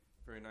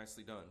Very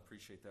nicely done.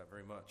 Appreciate that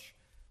very much.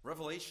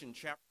 Revelation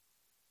chapter.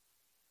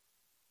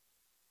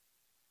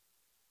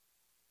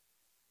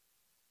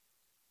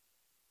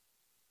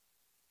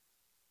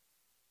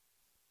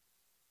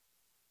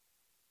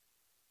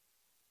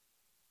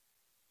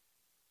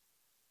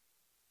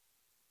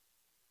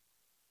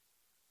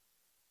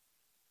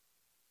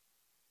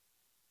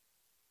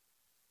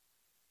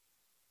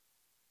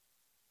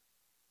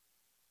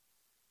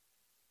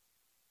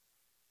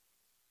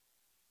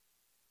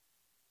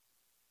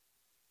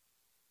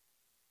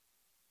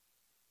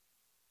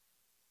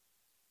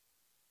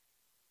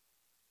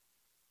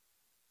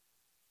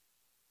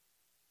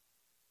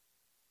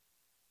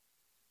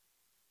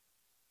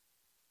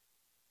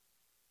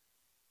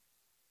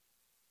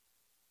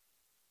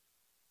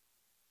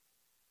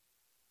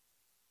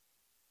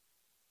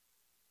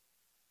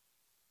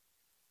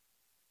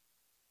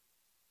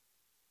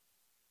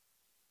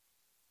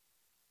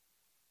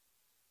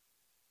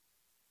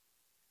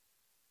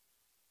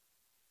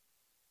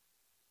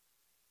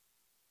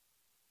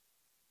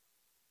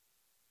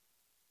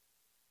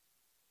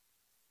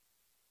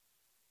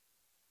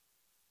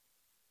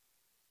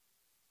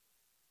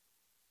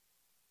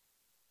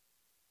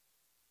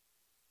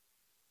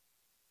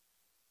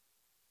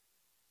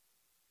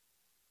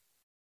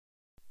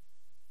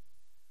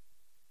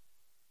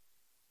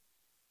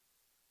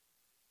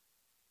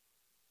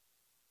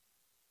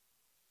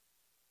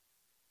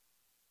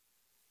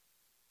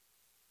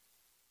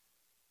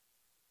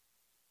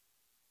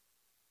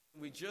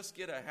 We just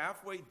get a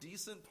halfway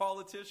decent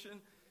politician,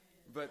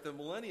 but the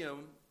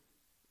millennium,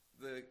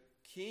 the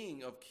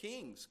King of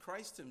Kings,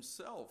 Christ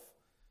himself,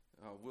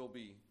 will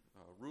be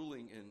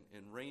ruling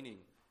and reigning,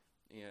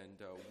 and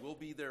we'll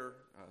be there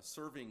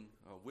serving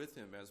with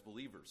him as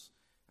believers.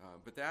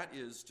 But that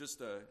is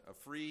just a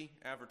free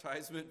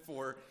advertisement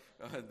for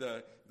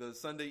the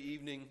Sunday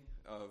evening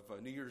of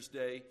New Year's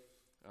Day.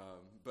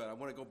 But I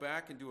want to go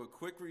back and do a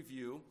quick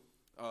review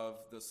of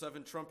the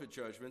 7 trumpet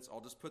judgments.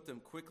 I'll just put them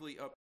quickly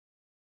up.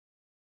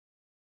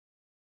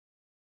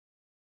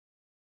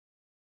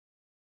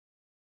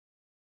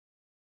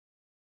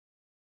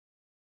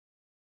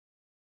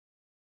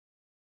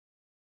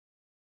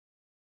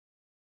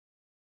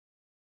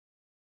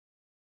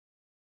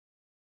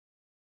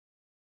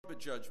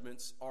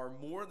 Judgments are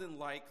more than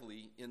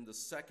likely in the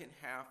second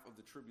half of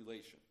the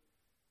tribulation.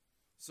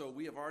 So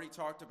we have already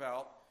talked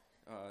about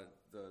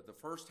the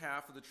first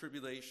half of the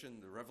tribulation,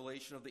 the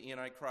revelation of the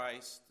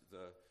Antichrist,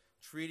 the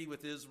treaty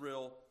with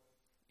Israel,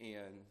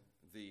 and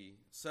the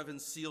 7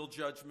 seal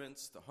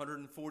judgments, the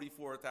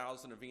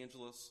 144,000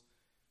 evangelists.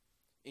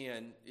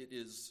 And it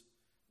is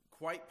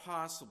quite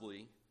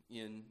possibly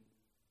in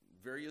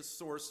various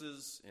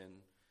sources and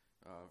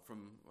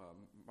from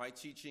my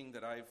teaching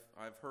that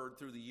I've heard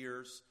through the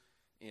years,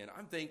 and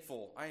I'm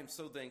thankful. I am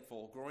so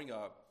thankful. Growing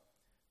up,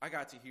 I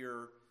got to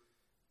hear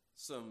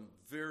some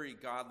very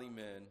godly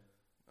men,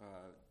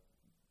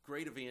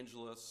 great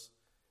evangelists.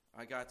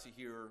 I got to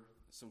hear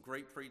some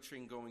great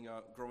preaching growing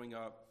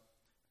up.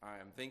 I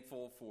am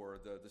thankful for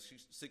the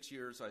 6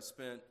 years I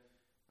spent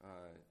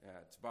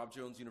at Bob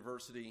Jones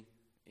University,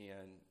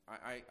 and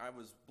I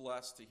was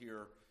blessed to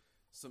hear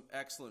some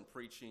excellent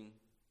preaching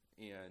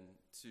and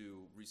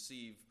to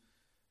receive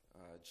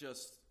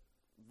just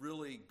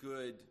really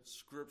good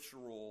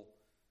scriptural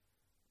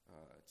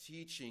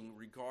teaching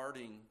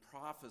regarding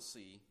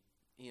prophecy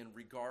and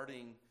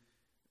regarding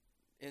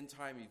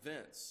end-time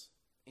events.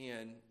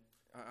 And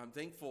I'm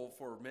thankful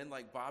for men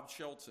like Bob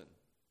Shelton,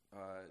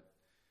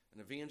 an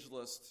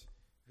evangelist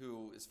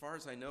who, as far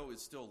as I know,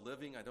 is still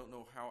living. I don't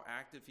know how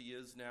active he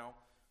is now,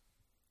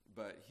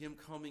 but him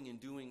coming and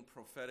doing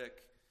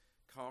prophetic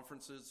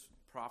conferences,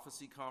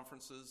 prophecy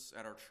conferences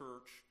at our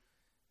church,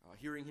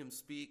 hearing him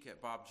speak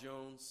at Bob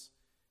Jones,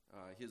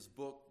 his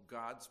book,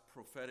 God's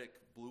Prophetic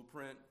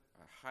Blueprint,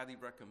 I highly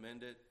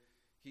recommend it.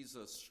 He's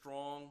a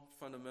strong,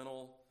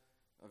 fundamental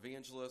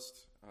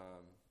evangelist,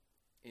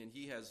 and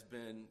he has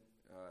been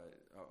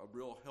a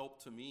real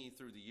help to me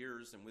through the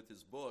years and with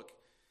his book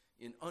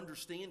in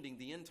understanding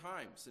the end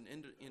times and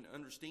in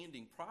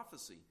understanding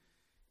prophecy.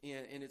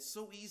 And it's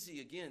so easy,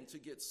 again, to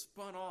get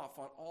spun off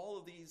on all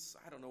of these,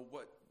 I don't know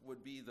what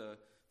would be the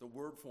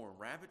word for them,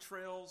 rabbit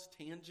trails,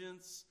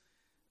 tangents,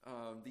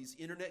 these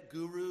internet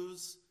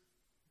gurus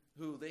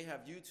who they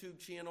have YouTube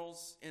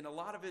channels, and a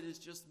lot of it is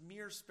just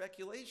mere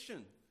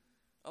speculation.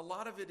 A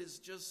lot of it is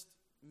just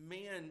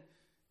man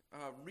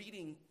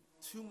reading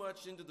too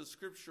much into the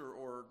scripture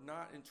or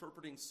not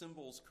interpreting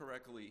symbols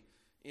correctly.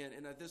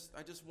 And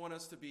I just want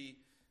us to be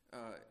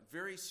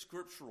very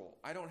scriptural.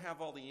 I don't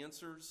have all the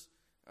answers.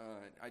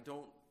 I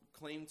don't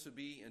claim to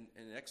be an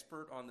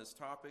expert on this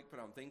topic, but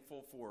I'm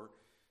thankful for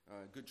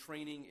good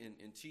training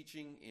in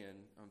teaching, and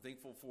I'm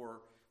thankful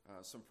for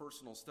some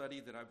personal study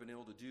that I've been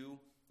able to do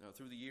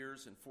through the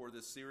years and for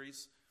this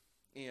series.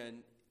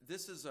 And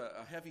this is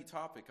a heavy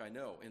topic, I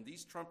know. And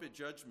these trumpet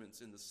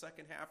judgments in the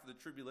second half of the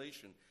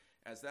tribulation,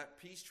 as that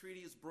peace treaty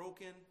is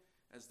broken,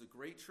 as the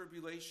great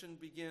tribulation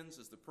begins,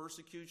 as the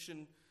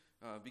persecution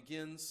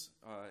begins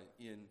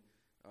in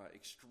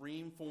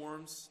extreme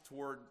forms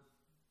toward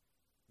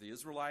the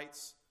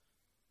Israelites.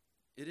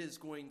 It is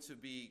going to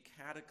be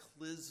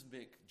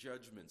cataclysmic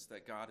judgments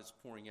that God is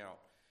pouring out.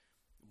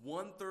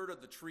 1/3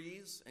 of the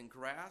trees and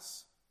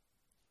grass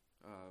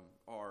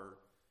are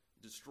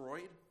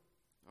destroyed,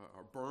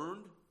 are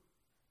burned.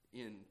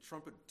 In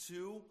trumpet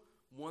 2,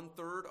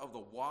 1/3 of the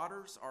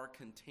waters are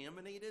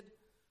contaminated.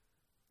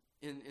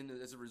 And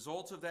as a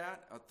result of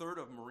that, 1/3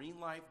 of marine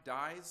life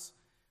dies.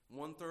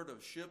 1/3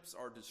 of ships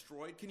are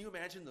destroyed. Can you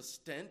imagine the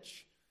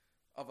stench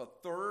of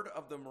 1/3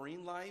 of the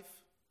marine life?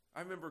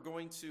 I remember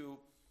going to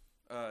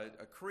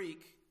a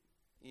creek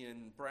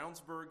in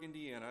Brownsburg,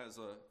 Indiana, as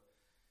a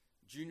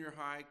junior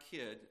high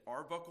kid,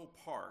 Arbuckle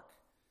Park.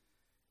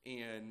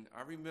 And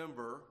I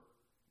remember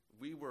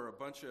we were a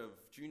bunch of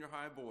junior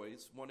high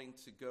boys wanting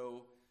to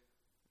go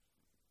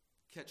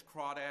catch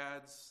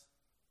crawdads.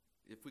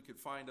 If we could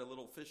find a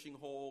little fishing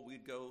hole,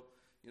 we'd go,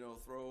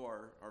 throw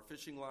our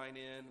fishing line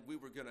in. We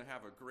were going to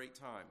have a great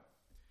time.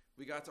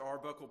 We got to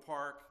Arbuckle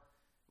Park.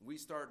 We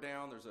start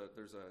down.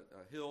 There's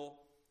a hill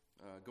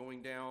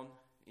going down,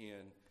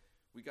 and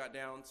we got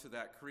down to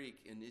that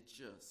creek, and it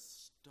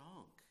just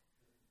stunk.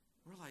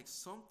 We're like,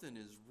 something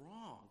is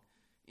wrong.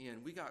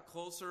 And we got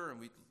closer, and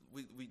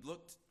we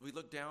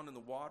looked down in the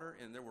water,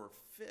 and there were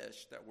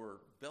fish that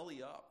were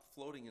belly up,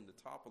 floating in the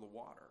top of the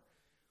water.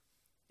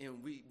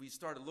 And we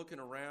started looking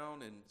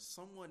around, and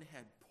someone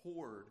had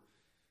poured,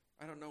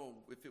 I don't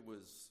know if it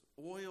was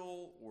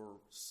oil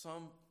or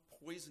some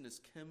poisonous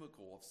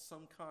chemical of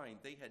some kind.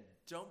 They had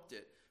dumped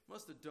it,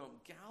 must have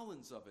dumped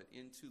gallons of it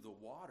into the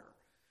water.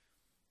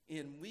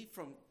 And we,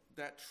 from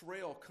that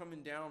trail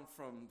coming down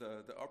from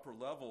the upper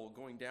level,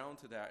 going down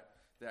to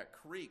that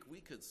creek,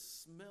 we could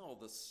smell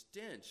the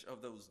stench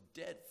of those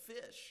dead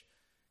fish.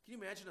 Can you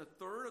imagine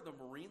 1/3 of the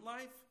marine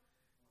life?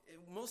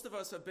 Most of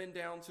us have been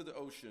down to the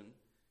ocean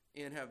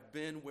and have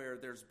been where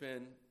there's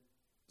been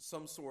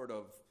some sort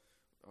of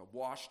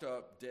washed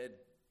up dead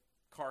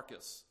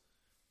carcass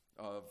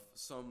of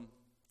some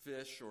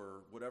fish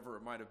or whatever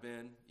it might have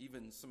been,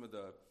 even some of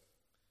the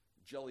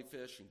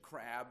jellyfish and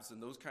crabs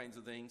and those kinds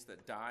of things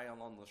that die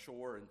along the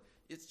shore. And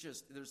it's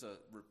just, there's a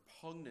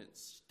repugnant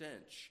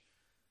stench.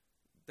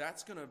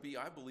 That's going to be,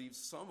 I believe,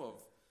 some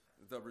of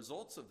the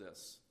results of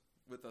this,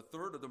 with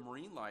 1/3 of the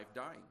marine life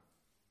dying.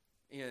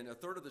 And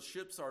 1/3 of the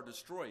ships are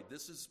destroyed.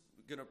 This is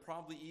going to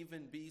probably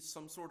even be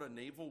some sort of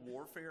naval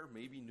warfare,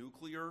 maybe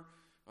nuclear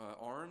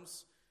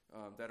arms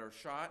that are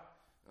shot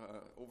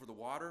over the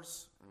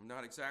waters. I'm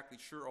not exactly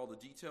sure all the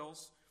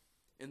details.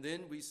 And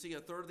then we see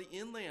 1/3 of the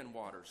inland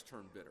waters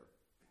turn bitter.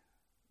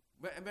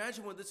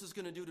 Imagine what this is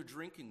going to do to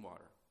drinking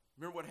water.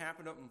 Remember what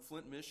happened up in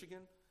Flint,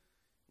 Michigan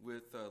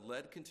with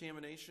lead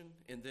contamination?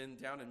 And then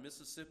down in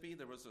Mississippi,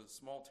 there was a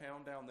small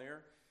town down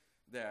there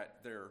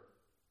that their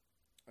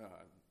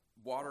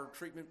water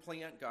treatment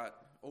plant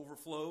got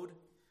overflowed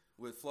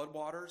with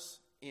floodwaters,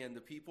 and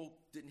the people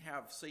didn't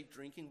have safe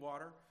drinking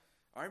water.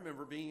 I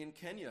remember being in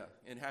Kenya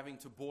and having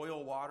to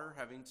boil water,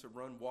 having to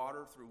run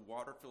water through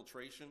water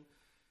filtration,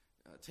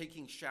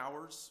 taking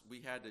showers.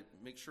 We had to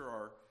make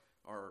sure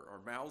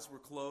our mouths were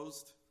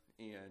closed,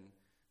 and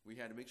we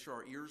had to make sure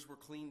our ears were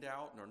cleaned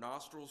out and our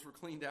nostrils were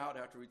cleaned out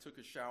after we took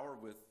a shower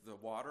with the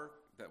water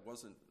that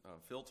wasn't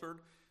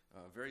filtered.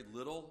 Very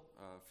little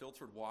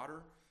filtered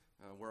water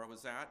where I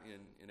was at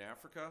in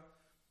Africa.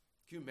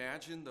 Can you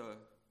imagine the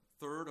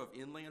 1/3 of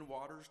inland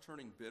waters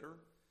turning bitter?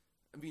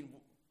 I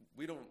mean,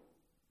 we don't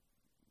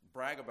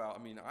brag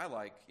about, I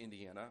like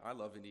Indiana. I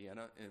love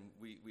Indiana, and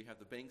we have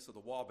the banks of the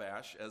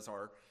Wabash as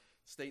our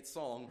state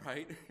song,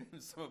 right?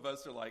 Some of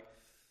us are like,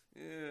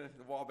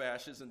 the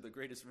Wabash isn't the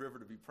greatest river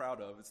to be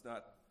proud of. It's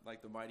not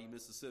like the mighty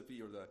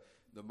Mississippi or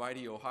the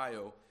mighty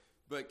Ohio.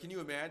 But can you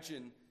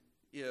imagine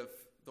if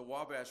the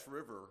Wabash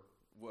River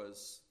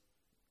was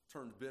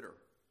turned bitter,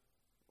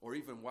 or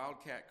even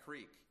Wildcat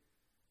Creek?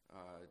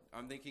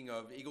 I'm thinking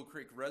of Eagle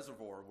Creek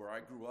Reservoir, where I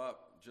grew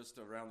up, just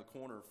around the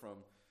corner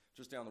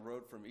just down the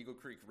road from Eagle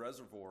Creek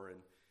Reservoir,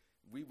 and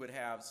we would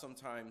have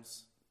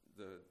sometimes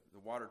the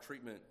water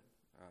treatment,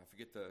 I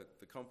forget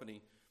the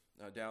company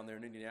down there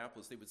in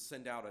Indianapolis, they would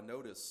send out a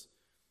notice,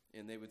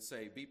 and they would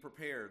say, be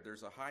prepared,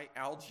 there's a high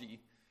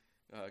algae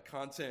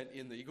content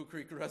in the Eagle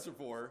Creek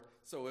Reservoir,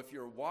 so if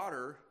your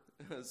water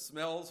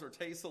smells or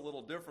tastes a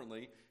little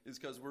differently, it's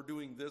because we're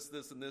doing this,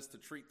 this, and this to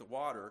treat the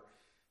water.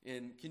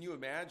 And can you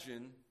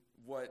imagine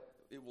what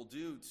it will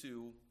do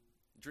to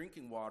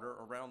drinking water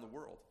around the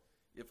world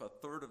if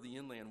 1/3 of the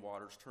inland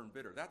waters turn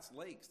bitter? That's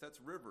lakes,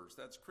 that's rivers,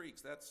 that's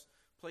creeks, that's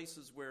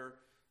places where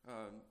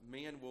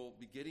man will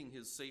be getting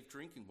his safe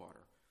drinking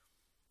water.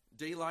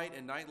 Daylight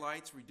and night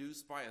lights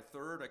reduced by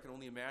 1/3. I can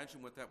only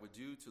imagine what that would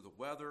do to the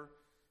weather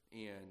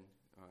and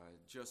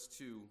just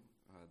to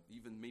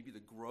even maybe the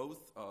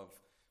growth of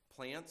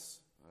plants,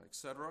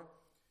 etc.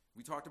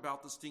 We talked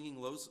about the stinging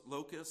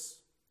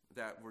locusts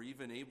that were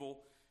even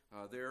able,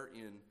 there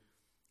in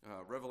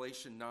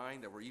Revelation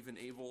 9, that were even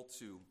able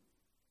to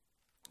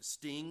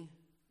sting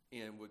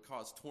and would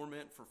cause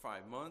torment for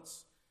 5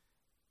 months.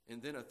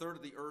 And then 1/3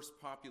 of the earth's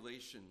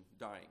population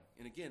dying.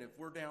 And again, if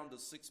we're down to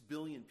 6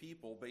 billion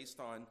people based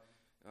on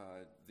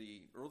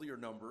the earlier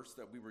numbers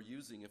that we were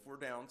using, if we're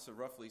down to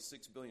roughly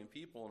 6 billion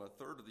people and a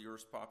third of the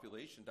Earth's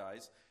population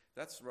dies,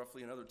 that's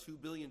roughly another 2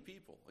 billion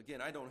people.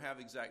 Again, I don't have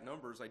exact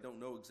numbers. I don't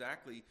know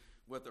exactly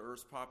what the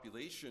Earth's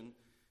population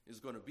is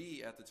going to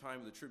be at the time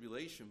of the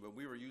tribulation, but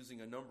we were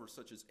using a number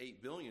such as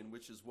 8 billion,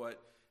 which is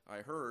what I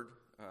heard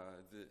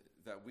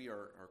that we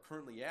are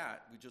currently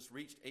at. We just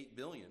reached 8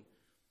 billion,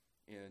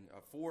 and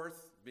a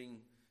fourth being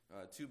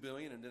 2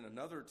 billion, and then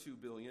another 2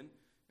 billion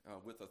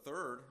with a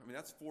third. I mean,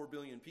 that's 4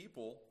 billion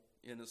people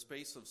in the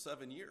space of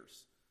 7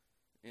 years,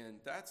 and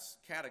that's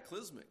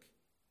cataclysmic.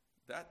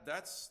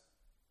 That's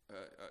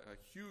a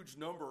huge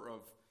number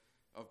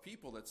of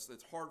people that's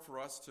hard for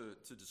us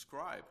to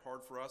describe,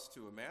 hard for us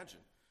to imagine.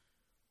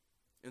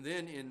 And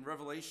then in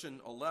Revelation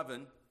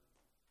 11,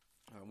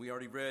 we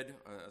already read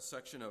a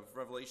section of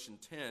Revelation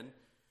 10,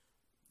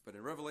 but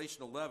in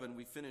Revelation 11,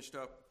 we finished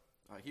up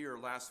here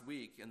last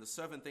week, and the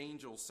seventh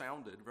angel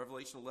sounded.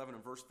 Revelation 11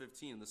 and verse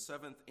 15, the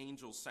seventh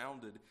angel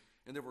sounded,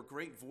 and there were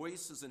great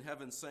voices in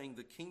heaven saying,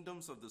 "The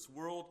kingdoms of this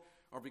world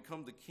are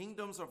become the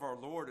kingdoms of our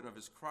Lord and of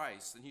his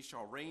Christ, and he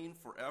shall reign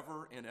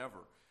forever and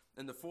ever."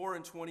 And the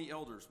 24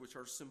 elders, which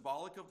are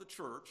symbolic of the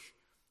church,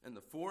 and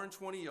the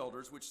 24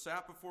 elders which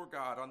sat before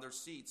God on their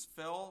seats,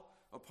 fell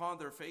upon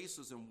their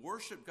faces and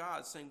worshiped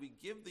God, saying, "We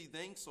give thee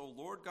thanks, O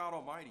Lord God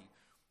Almighty,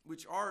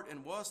 which art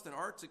and wast and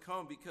art to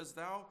come, because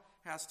thou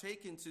hast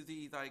taken to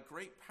thee thy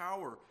great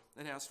power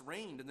and hast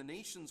reigned, and the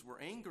nations were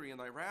angry, and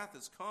thy wrath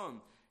is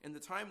come, and the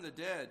time of the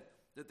dead,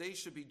 that they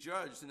should be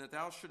judged, and that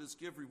thou shouldest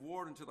give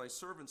reward unto thy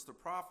servants the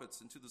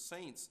prophets, and to the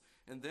saints,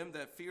 and them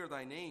that fear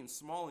thy name,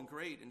 small and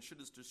great, and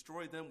shouldest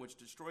destroy them which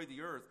destroy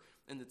the earth.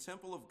 And the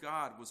temple of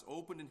God was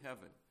opened in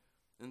heaven,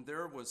 and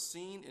there was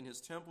seen in his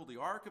temple the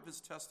ark of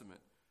his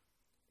testament,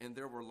 and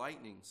there were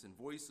lightnings and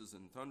voices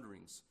and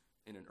thunderings,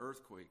 and an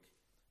earthquake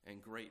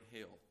and great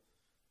hail."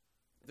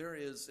 There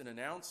is an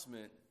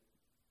announcement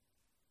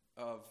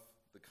of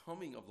the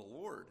coming of the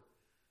Lord.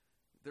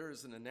 There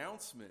is an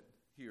announcement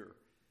here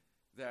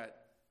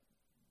that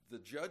the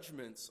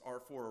judgments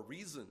are for a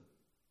reason,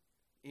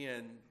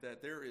 and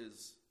that there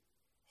is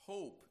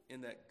hope,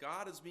 and that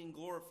God is being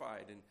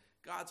glorified, and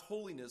God's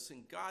holiness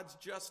and God's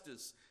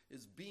justice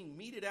is being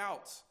meted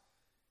out.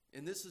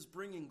 And this is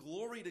bringing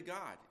glory to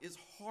God. As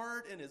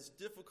hard and as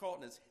difficult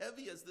and as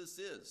heavy as this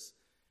is,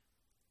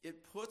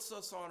 it puts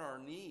us on our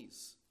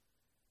knees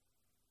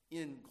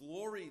in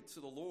glory to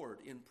the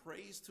Lord, in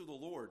praise to the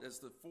Lord, as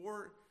the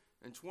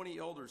 24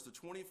 elders, the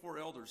 24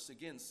 elders,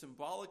 again,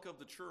 symbolic of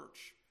the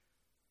church.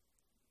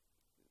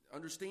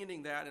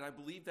 Understanding that, and I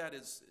believe that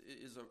is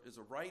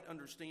a right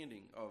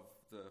understanding of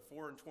the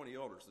 24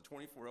 elders, the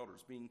 24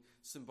 elders being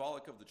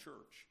symbolic of the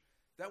church.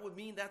 That would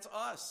mean that's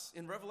us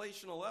in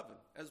Revelation 11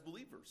 as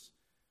believers,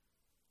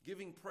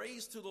 giving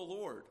praise to the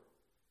Lord,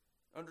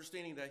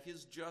 understanding that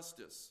his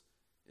justice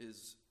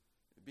is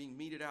being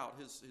meted out,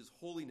 his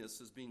holiness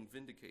is being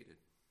vindicated.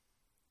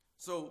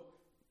 So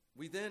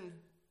we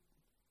then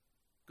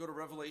go to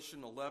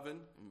Revelation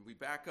 11, and we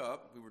back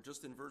up. We were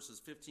just in verses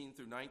 15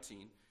 through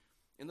 19.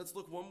 And let's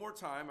look one more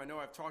time. I know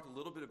I've talked a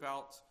little bit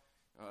about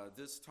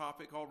this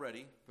topic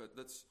already, but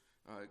let's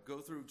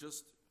go through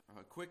just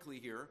quickly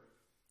here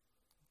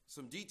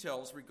some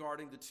details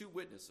regarding the two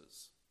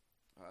witnesses.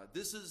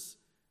 This is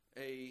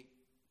these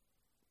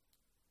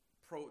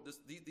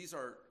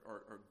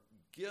are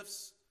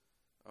gifts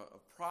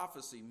of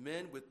prophecy,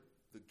 men with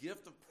the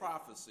gift of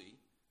prophecy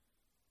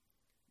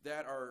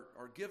that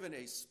are given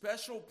a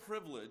special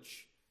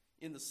privilege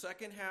in the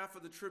second half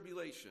of the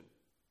tribulation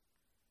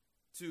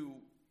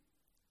to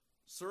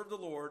serve the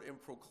Lord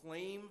and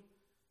proclaim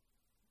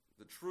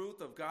the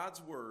truth of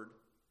God's word,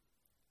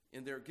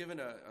 and they're given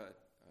a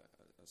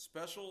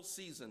special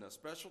season, a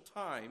special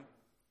time,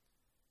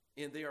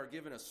 and they are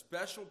given a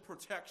special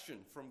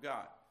protection from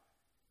God.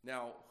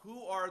 Now,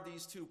 who are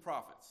these two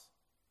prophets?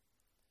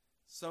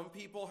 Some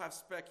people have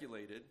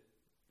speculated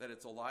that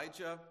it's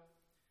Elijah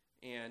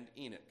and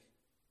Enoch,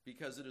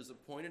 because it is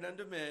appointed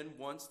unto men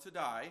once to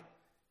die,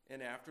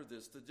 and after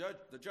this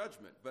the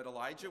judgment. But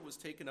Elijah was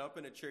taken up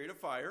in a chariot of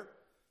fire.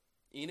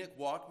 Enoch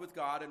walked with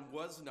God and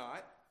was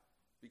not,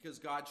 because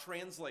God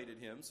translated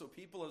him. So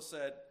people have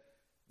said,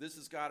 this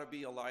has got to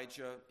be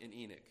Elijah and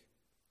Enoch.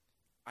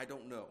 I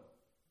don't know.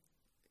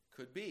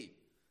 Could be.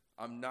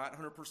 I'm not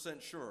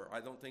 100% sure.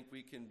 I don't think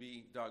we can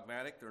be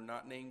dogmatic. They're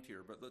not named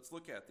here. But let's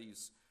look at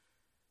these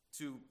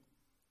two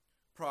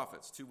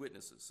prophets, two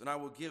witnesses. "And I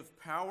will give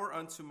power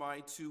unto my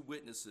two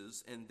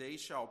witnesses, and they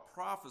shall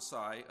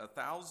prophesy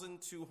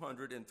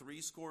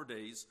 1,260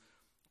 days,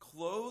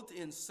 clothed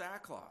in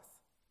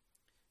sackcloth.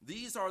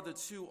 These are the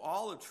two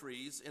olive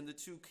trees and the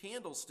two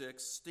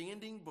candlesticks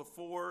standing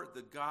before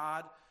the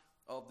God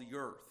of the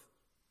earth."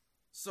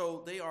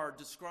 So they are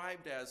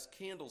described as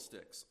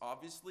candlesticks,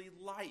 obviously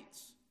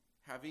lights,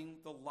 having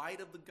the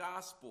light of the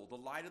gospel, the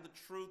light of the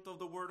truth of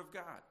the word of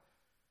God.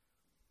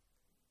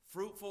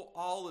 Fruitful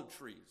olive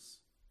trees,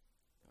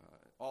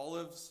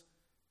 olives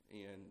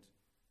and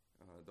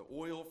the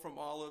oil from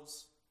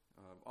olives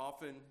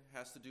often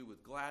has to do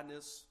with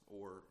gladness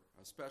or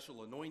a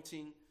special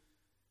anointing.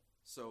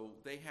 So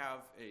they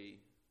have a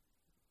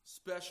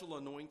special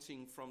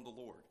anointing from the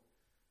Lord.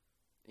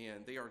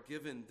 And they are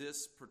given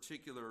this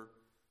particular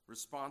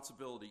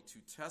responsibility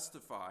to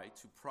testify,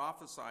 to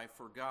prophesy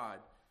for God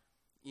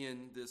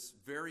in this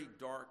very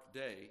dark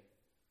day,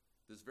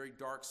 this very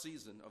dark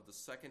season of the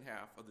second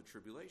half of the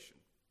tribulation.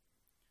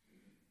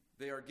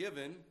 They are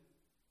given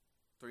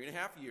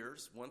 3.5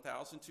 years,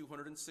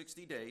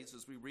 1,260 days,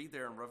 as we read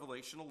there in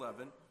Revelation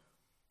 11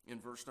 in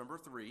verse number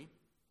 3.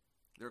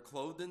 They're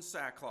clothed in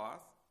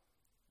sackcloth,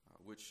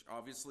 which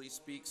obviously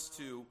speaks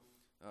to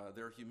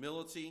their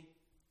humility,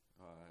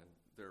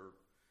 their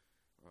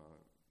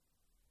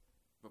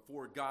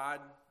before God,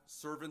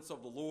 servants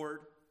of the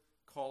Lord,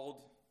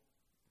 called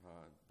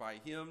by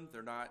him.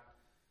 They're not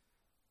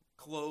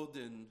clothed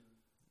in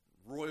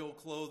royal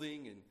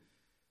clothing and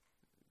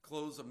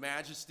clothes of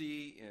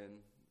majesty and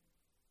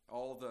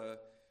all the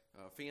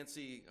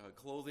fancy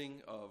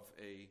clothing of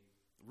a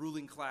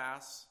ruling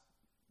class.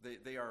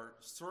 They are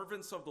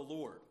servants of the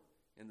Lord,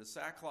 and the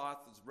sackcloth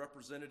is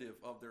representative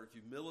of their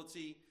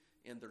humility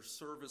and their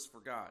service for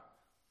God.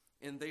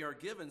 And they are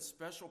given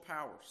special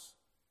powers.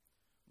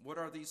 What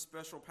are these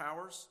special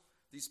powers?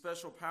 These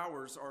special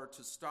powers are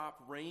to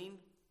stop rain,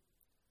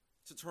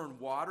 to turn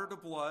water to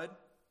blood,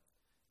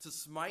 to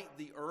smite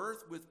the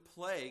earth with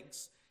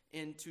plagues,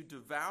 and to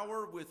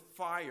devour with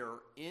fire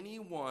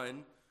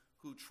anyone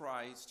who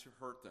tries to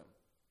hurt them.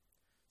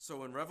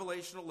 So in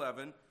Revelation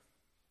 11,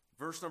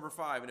 verse number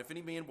 5, and if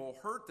any man will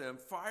hurt them,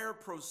 fire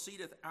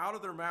proceedeth out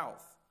of their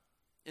mouth,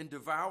 and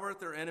devoureth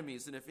their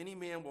enemies. And if any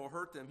man will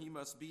hurt them, he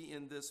must be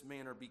in this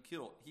manner be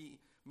killed. He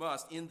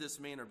must in this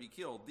manner be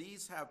killed.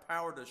 These have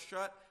power to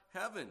shut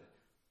heaven,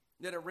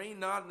 that it rain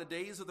not in the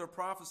days of their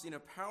prophecy, and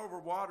have power over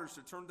waters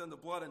to turn them to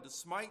blood, and to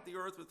smite the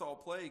earth with all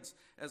plagues,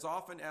 as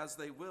often as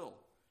they will.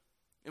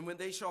 And when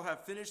they shall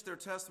have finished their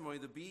testimony,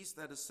 the beast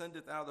that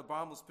ascendeth out of the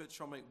bottomless pit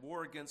shall make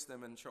war against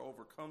them, and shall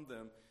overcome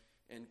them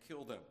and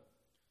kill them.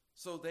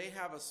 So they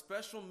have a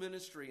special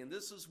ministry, and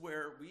this is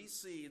where we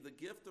see the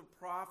gift of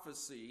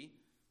prophecy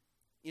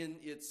in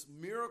its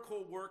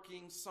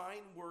miracle-working,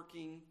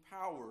 sign-working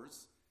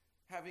powers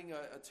having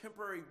a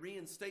temporary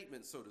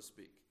reinstatement, so to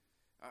speak.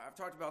 I've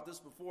talked about this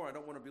before. I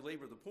don't want to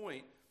belabor the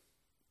point.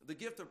 The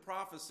gift of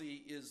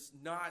prophecy is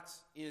not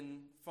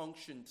in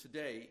function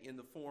today in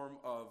the form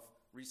of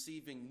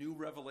receiving new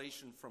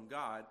revelation from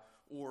God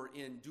or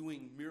in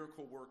doing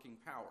miracle-working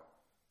power.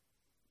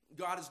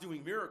 God is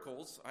doing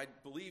miracles. I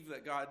believe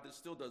that God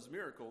still does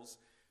miracles,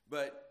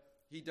 but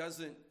he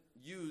doesn't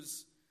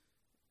use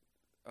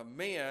a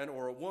man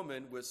or a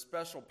woman with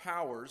special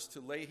powers to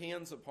lay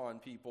hands upon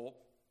people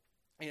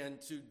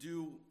and to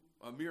do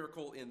a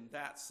miracle in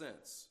that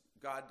sense.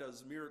 God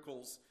does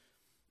miracles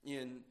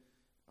in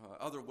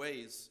other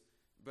ways,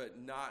 but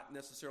not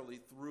necessarily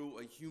through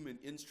a human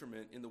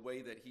instrument in the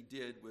way that he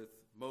did with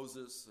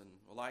Moses and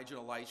Elijah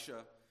and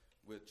Elisha,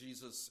 with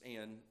Jesus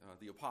and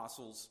the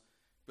apostles.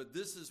 But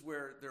this is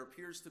where there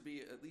appears to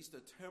be at least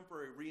a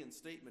temporary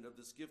reinstatement of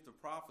this gift of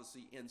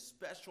prophecy and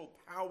special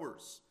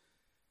powers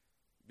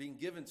being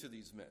given to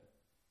these men.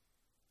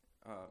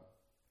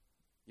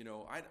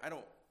 I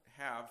don't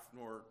have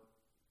nor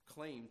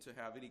claim to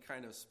have any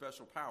kind of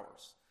special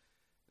powers.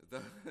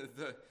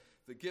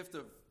 The gift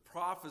of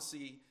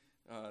prophecy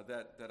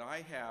that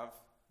I have,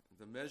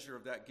 the measure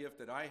of that gift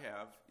that I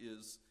have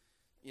is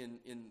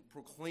in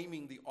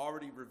proclaiming the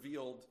already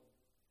revealed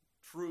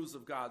truths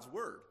of God's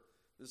word.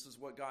 This is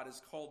what God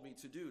has called me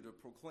to do, to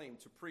proclaim,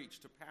 to preach,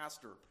 to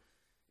pastor.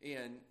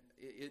 And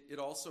it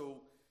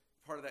also,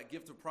 part of that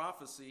gift of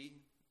prophecy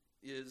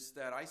is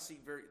that I see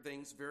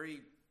things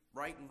very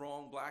right and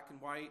wrong, black and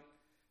white.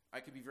 I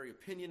can be very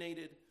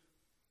opinionated.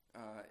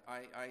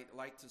 I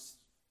like to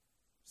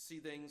see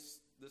things,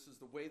 this is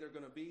the way they're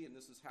going to be, and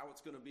this is how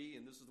it's going to be,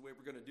 and this is the way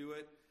we're going to do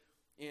it.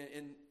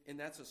 And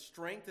that's a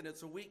strength and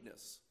it's a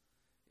weakness.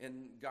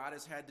 And God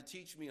has had to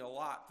teach me a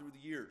lot through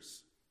the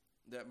years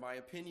that my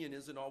opinion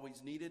isn't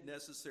always needed,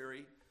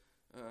 necessary,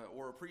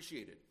 or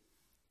appreciated.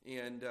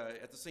 And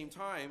at the same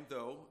time,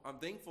 though, I'm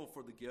thankful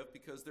for the gift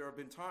because there have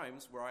been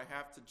times where I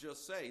have to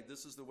just say,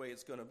 this is the way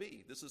it's going to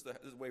be. This is the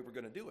way we're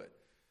going to do it.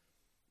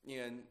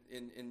 And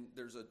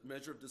there's a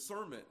measure of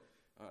discernment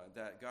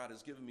that God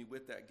has given me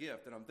with that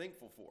gift that I'm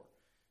thankful for.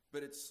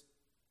 But it's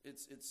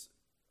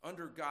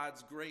under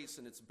God's grace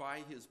and it's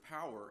by his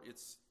power.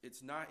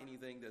 It's not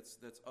anything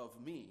that's of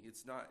me.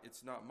 It's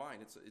not mine.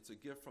 It's a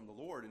gift from the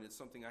Lord, and it's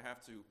something I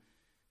have to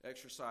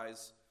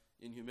exercise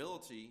in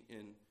humility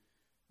and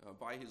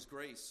by his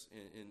grace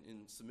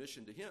in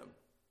submission to him.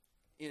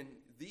 And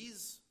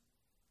these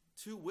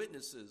two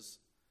witnesses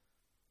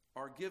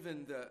are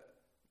given the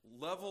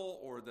level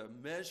or the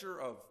measure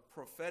of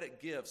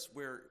prophetic gifts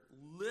where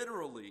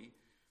literally,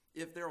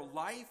 if their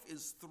life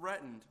is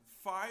threatened,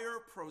 fire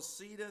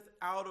proceedeth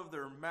out of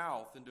their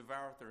mouth and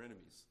devoureth their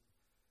enemies.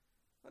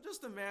 Now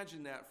just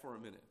imagine that for a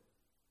minute.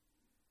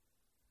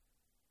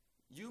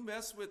 You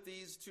mess with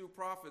these two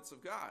prophets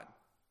of God,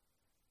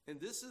 and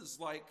this is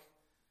like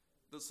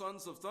the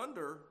sons of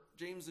thunder,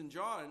 James and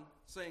John,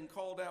 saying,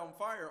 call down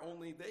fire,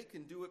 only they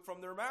can do it from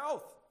their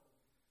mouth,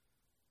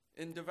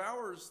 and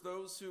devours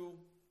those who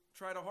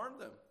try to harm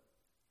them.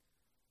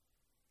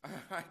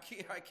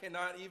 I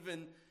cannot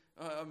even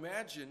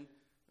imagine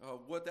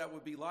what that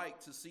would be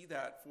like to see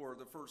that for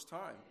the first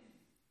time.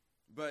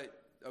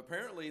 But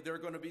apparently they're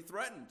going to be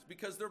threatened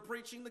because they're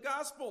preaching the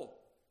gospel.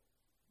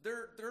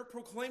 They're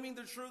proclaiming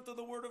the truth of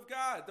the Word of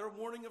God. They're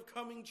warning of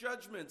coming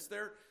judgments.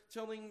 They're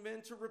telling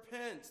men to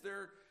repent.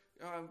 They're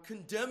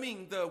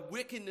condemning the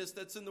wickedness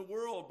that's in the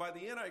world by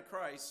the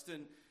Antichrist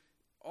and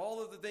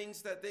all of the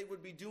things that they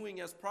would be doing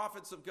as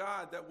prophets of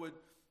God that would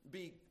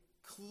be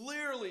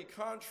clearly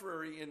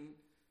contrary and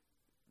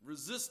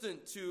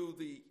resistant to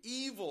the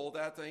evil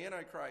that the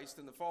Antichrist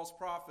and the false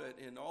prophet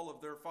and all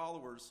of their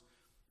followers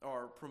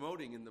are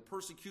promoting, and the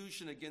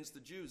persecution against the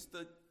Jews.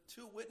 The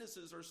two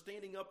witnesses are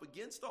standing up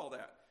against all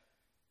that.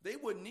 They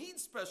would need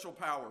special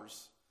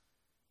powers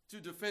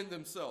to defend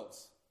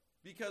themselves,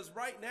 because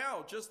right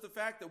now, just the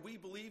fact that we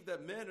believe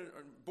that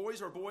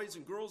boys are boys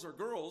and girls are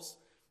girls,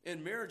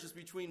 and marriage is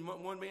between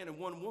one man and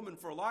one woman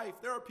for life,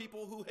 there are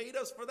people who hate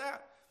us for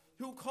that,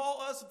 who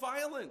call us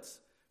violent,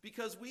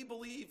 because we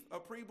believe a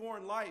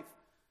preborn life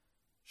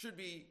should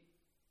be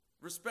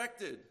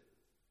respected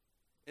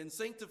and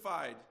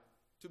sanctified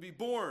to be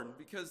born,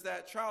 because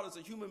that child is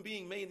a human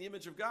being made in the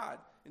image of God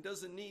and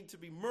doesn't need to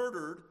be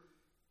murdered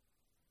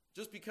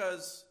just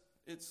because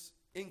it's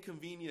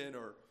inconvenient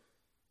or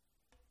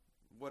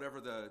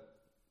whatever the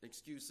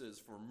excuse is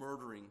for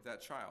murdering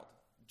that child.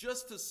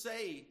 Just to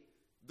say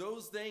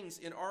those things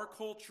in our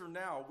culture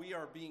now, we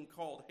are being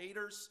called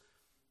haters.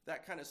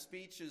 That kind of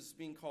speech is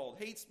being called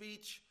hate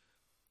speech.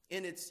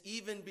 And it's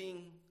even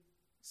being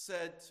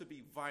said to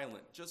be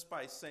violent just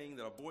by saying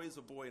that a boy is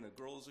a boy and a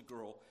girl is a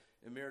girl,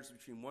 and marriage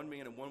between one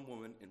man and one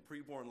woman in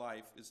preborn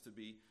life is to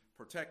be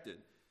protected.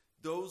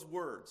 Those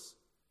words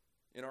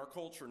in our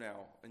culture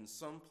now, in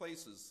some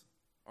places,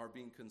 are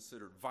being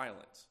considered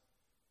violent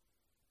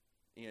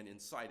and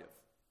incitive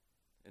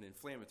and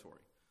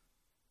inflammatory.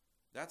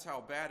 That's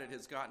how bad it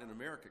has gotten in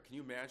America. Can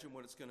you imagine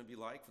what it's going to be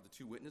like for the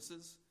two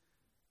witnesses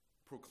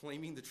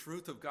proclaiming the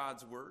truth of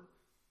God's word?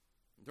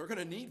 They're going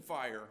to need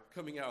fire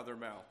coming out of their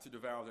mouth to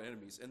devour their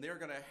enemies, and they're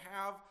going to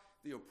have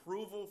the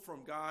approval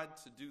from God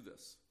to do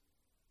this.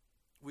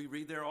 We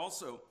read there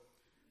also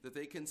that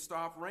they can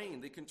stop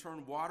rain, they can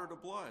turn water to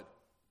blood,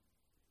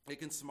 they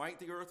can smite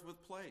the earth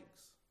with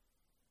plagues.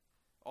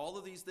 All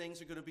of these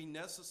things are going to be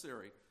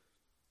necessary.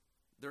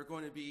 They're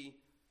going to be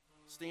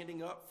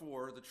standing up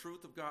for the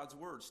truth of God's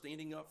word,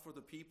 standing up for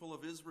the people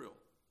of Israel.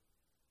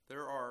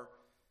 There are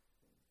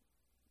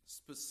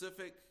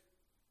specific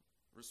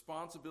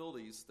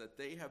responsibilities that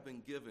they have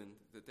been given,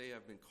 that they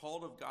have been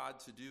called of God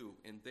to do,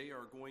 and they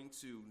are going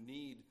to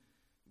need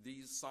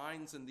these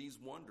signs and these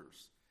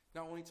wonders,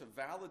 not only to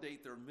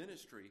validate their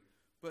ministry,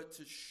 but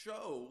to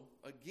show,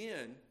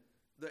 again,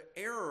 the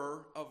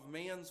error of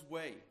man's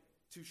way,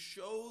 to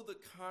show the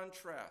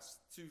contrast,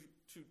 to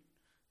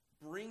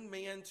bring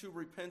man to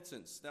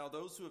repentance. Now,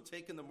 those who have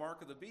taken the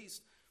mark of the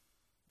beast,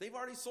 they've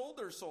already sold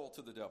their soul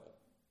to the devil.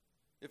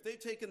 If they've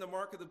taken the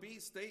mark of the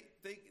beast,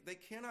 they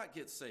cannot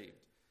get saved.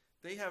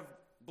 They have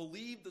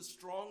believed the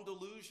strong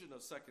delusion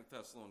of 2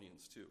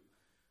 Thessalonians 2.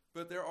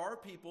 But there are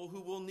people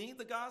who will need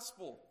the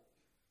gospel.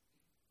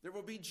 There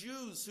will be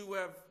Jews who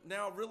have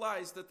now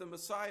realized that the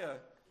Messiah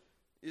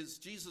is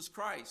Jesus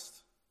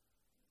Christ,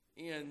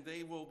 and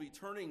they will be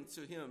turning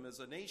to him as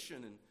a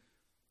nation. And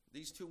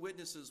these two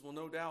witnesses will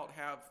no doubt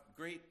have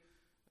great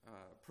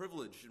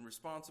privilege and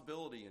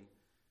responsibility in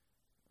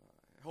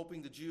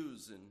helping the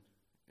Jews and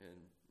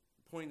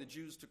pointing the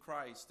Jews to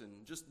Christ,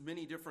 and just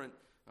many different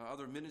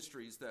other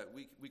ministries that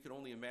we could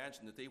only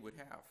imagine that they would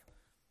have.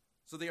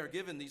 So they are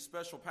given these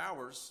special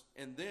powers,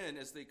 and then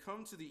as they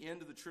come to the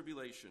end of the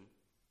tribulation,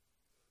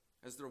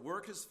 as their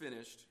work is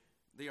finished,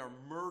 they are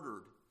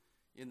murdered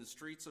in the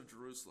streets of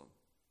Jerusalem.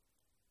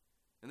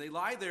 And they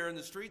lie there in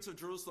the streets of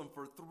Jerusalem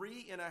for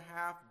 3.5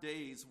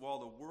 days while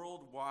the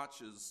world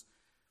watches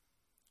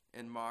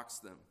and mocks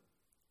them.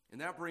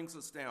 And that brings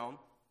us down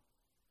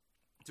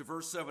to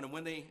verse 7. And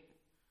when they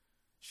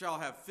shall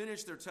have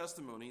finished their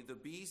testimony, the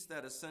beast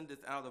that ascendeth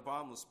out of the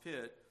bottomless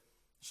pit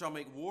shall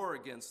make war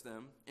against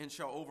them, and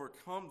shall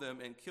overcome them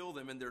and kill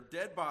them, and their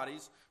dead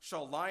bodies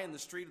shall lie in the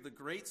street of the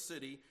great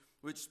city,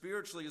 which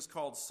spiritually is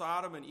called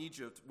Sodom and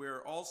Egypt,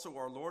 where also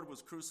our Lord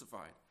was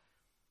crucified.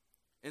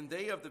 And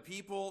they of the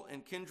people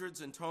and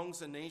kindreds and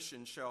tongues and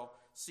nations shall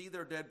see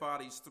their dead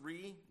bodies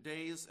 3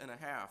 days and a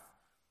half,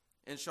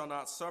 and shall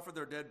not suffer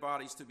their dead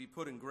bodies to be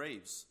put in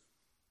graves.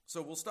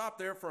 So we'll stop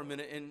there for a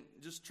minute and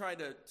just try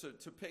to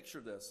picture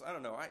this. I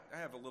don't know. I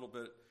have a little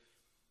bit,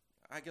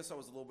 I guess I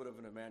was a little bit of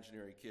an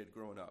imaginary kid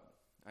growing up.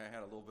 I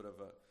had a little bit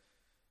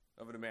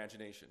of an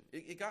imagination.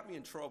 It got me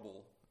in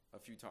trouble a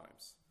few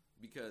times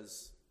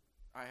because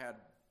I had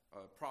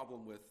a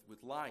problem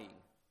with lying,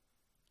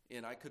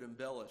 and I could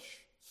embellish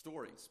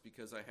stories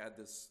because I had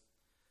this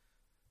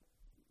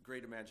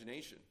great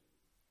imagination.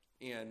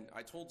 And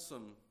I told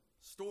some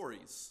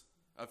stories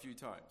a few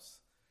times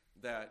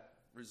that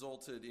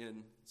resulted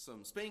in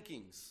some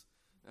spankings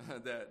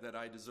that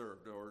I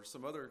deserved, or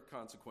some other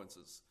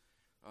consequences.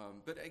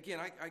 But again,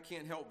 I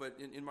can't help but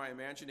in my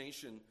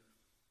imagination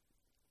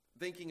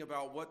thinking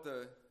about what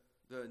the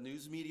the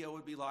news media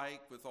would be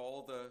like with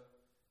all the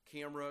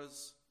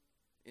cameras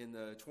in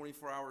the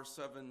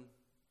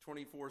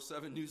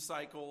 24/7 news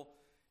cycle,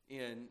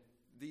 and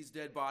these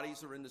dead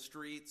bodies are in the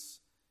streets,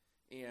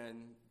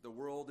 and the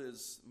world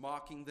is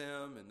mocking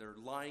them, and they're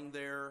lying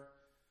there,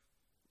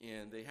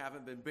 and they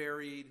haven't been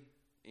buried,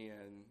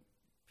 and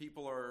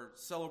people are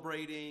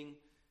celebrating,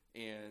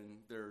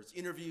 and there's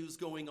interviews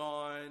going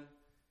on,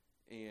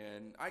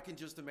 and I can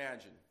just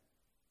imagine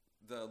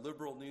the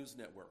liberal news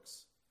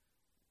networks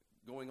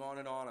going on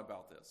and on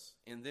about this.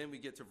 And then we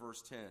get to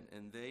verse 10.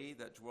 And they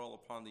that dwell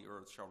upon the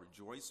earth shall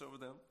rejoice over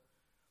them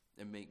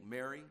and make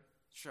merry,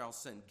 shall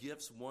send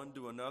gifts one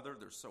to another.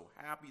 They're so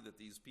happy that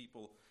these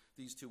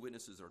two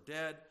witnesses are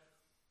dead,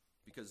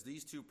 because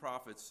these two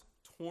prophets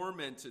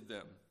tormented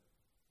them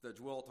that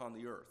dwelt on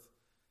the earth.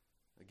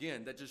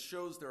 Again, that just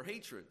shows their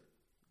hatred.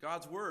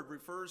 God's word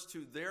refers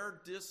to their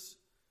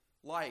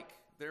dislike,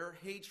 their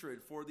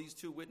hatred for these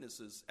two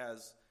witnesses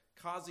as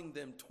causing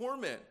them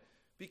torment,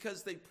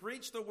 because they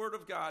preached the word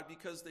of God,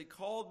 because they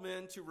called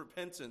men to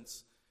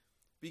repentance,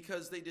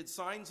 because they did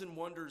signs and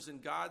wonders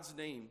in God's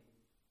name,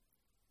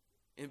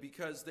 and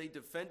because they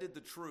defended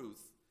the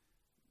truth.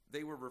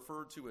 They were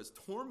referred to as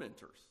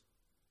tormentors.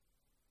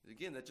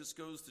 Again, that just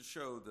goes to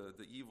show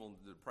the evil and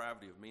the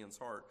depravity of man's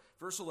heart.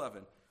 Verse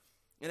 11,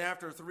 and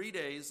after 3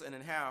 days and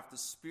a half, the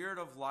Spirit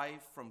of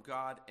life from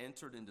God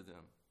entered into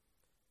them,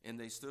 and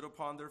they stood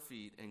upon their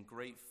feet, and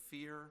great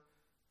fear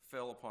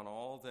fell upon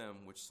all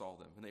them which saw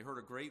them. And they heard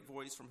a great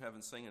voice from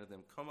heaven saying unto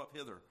them, Come up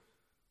hither.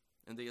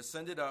 And they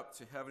ascended up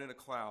to heaven in a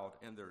cloud,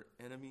 and their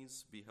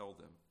enemies beheld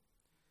them.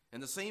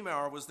 And the same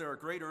hour was there a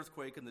great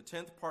earthquake, and the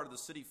 10th part of the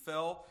city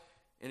fell,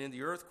 and in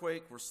the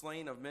earthquake were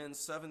slain of men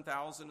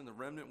 7,000, and the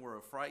remnant were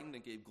affrighted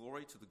and gave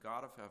glory to the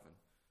God of heaven.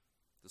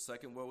 The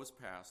second woe is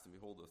past, and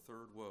behold, the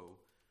third woe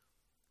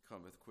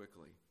cometh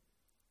quickly.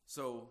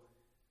 So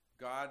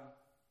God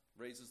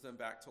raises them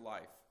back to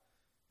life.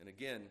 And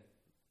again,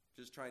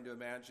 just trying to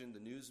imagine the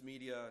news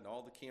media and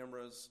all the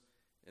cameras,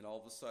 and all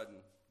of a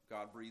sudden,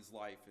 God breathes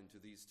life into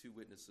these two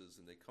witnesses,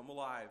 and they come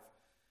alive,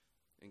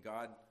 and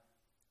God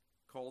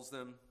calls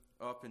them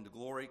up into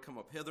glory. Come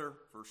up hither,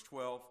 verse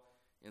 12,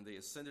 and they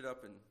ascended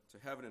up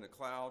into heaven in a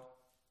cloud,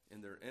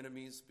 and their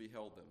enemies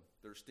beheld them.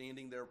 They're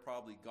standing there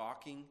probably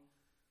gawking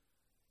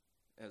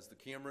as the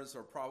cameras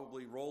are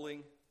probably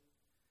rolling,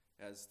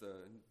 as the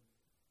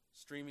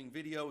streaming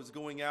video is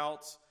going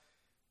out,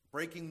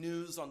 breaking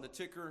news on the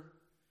ticker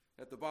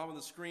at the bottom of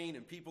the screen,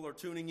 and people are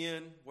tuning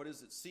in. What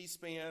is it,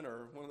 C-SPAN,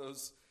 or one of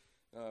those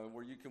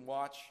where you can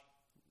watch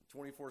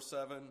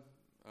 24/7,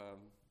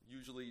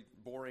 usually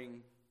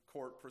boring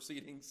court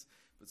proceedings,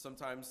 but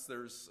sometimes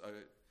there's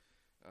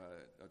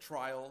a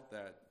trial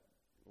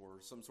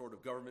or some sort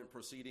of government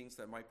proceedings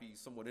that might be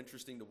somewhat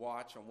interesting to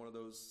watch on one of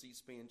those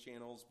C-SPAN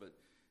channels. But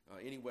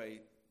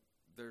anyway,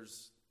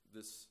 there's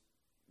this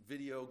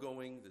video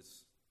going,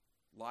 this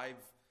live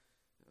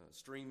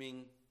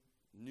streaming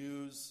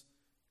news,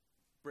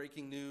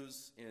 breaking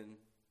news, and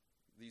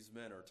these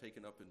men are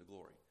taken up into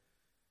glory.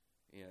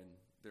 And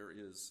there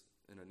is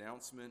an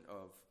announcement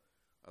of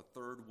a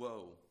third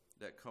woe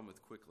that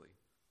cometh quickly.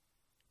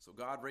 So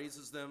God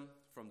raises them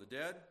from the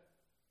dead,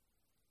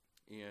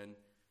 and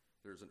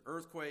there's an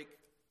earthquake,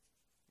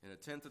 and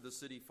 1/10 of the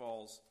city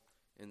falls,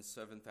 and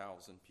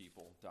 7,000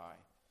 people die.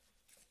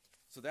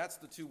 So that's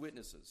the two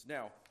witnesses.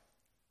 Now,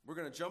 we're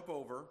going to jump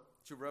over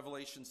to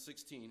Revelation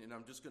 16, and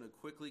I'm just going to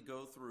quickly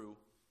go through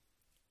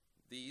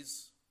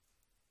these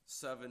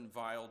 7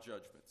 vile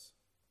judgments.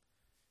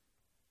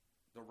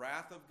 The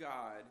wrath of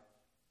God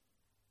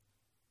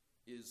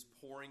is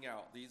pouring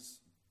out, these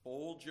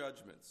bowl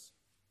judgments.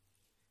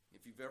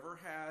 If you've ever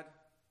had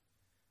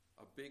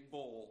a big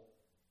bowl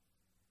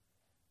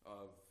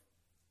of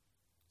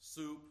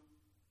soup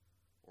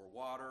or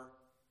water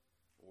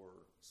or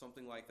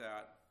something like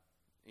that,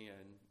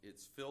 and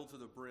it's filled to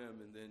the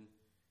brim, and then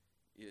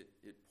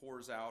it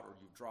pours out, or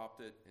you've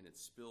dropped it and it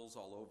spills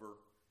all over,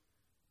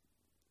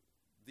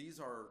 these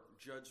are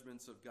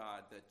judgments of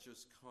God that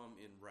just come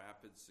in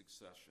rapid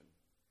succession.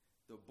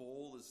 The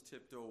bowl is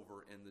tipped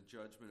over, and the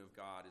judgment of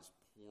God is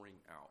pouring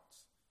out.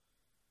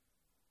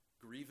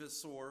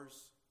 Grievous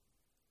sores,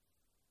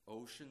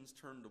 oceans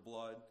turn to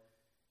blood,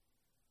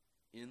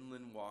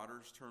 inland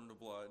waters turn to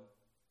blood,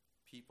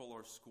 people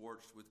are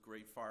scorched with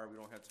great fire. We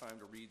don't have time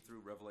to read through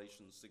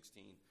Revelation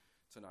 16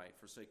 tonight.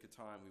 For sake of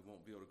time, we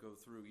won't be able to go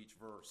through each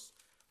verse.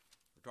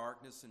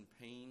 Darkness and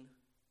pain.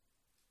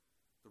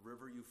 The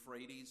river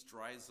Euphrates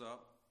dries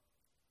up.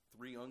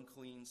 3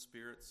 unclean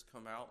spirits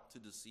come out to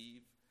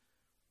deceive.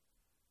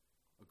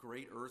 A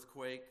great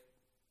earthquake.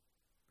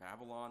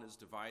 Babylon is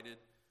divided,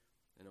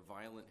 and a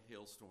violent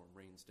hailstorm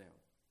rains down.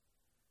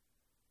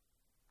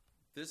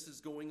 This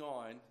is going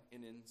on,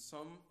 and in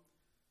some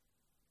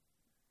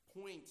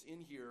point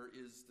in here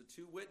is the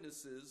two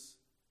witnesses,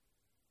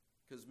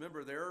 because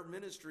remember, their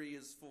ministry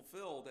is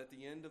fulfilled at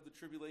the end of the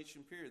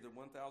tribulation period, the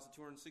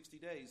 1,260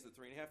 days, the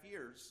 3.5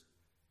 years.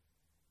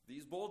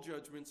 These bowl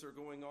judgments are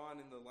going on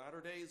in the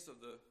latter days of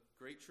the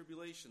Great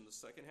Tribulation, the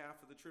second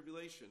half of the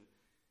tribulation.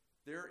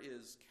 There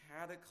is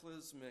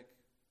cataclysmic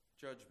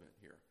judgment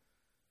here,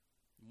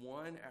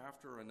 one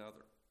after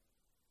another.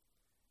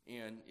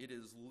 And it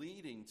is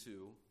leading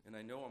to, and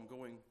I know I'm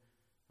going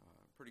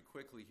pretty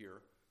quickly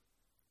here,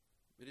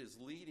 it is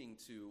leading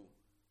to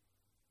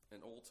an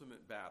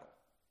ultimate battle.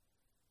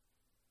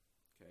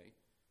 Okay?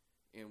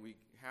 And we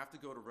have to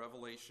go to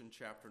Revelation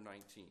chapter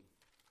 19.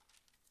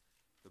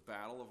 The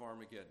Battle of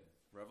Armageddon.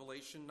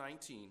 Revelation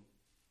 19,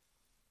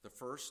 the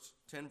first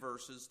 10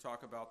 verses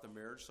talk about the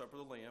marriage supper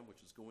of the Lamb,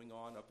 which is going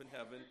on up in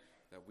heaven,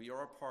 that we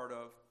are a part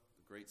of,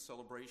 the great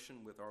celebration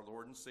with our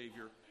Lord and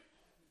Savior,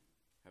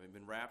 having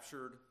been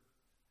raptured,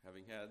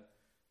 having had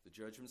the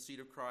judgment seat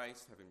of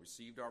Christ, having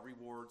received our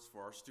rewards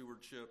for our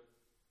stewardship,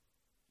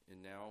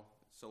 and now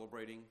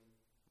celebrating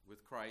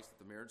with Christ at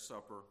the marriage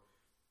supper.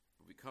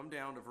 We come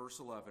down to verse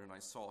 11, and I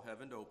saw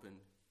heaven opened,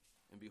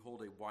 and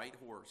behold, a white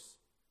horse,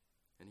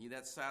 and he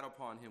that sat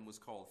upon him was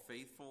called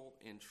Faithful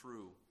and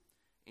True,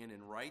 and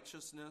in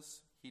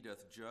righteousness he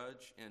doth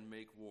judge and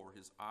make war.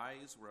 His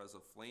eyes were as a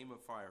flame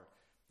of fire.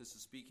 This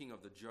is speaking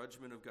of the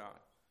judgment of God.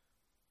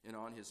 And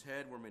on his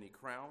head were many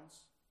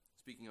crowns,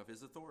 speaking of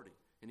his authority.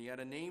 And he had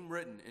a name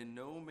written, and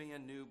no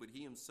man knew but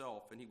he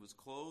himself. And he was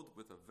clothed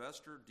with a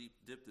vesture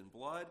dipped in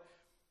blood,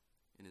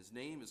 and his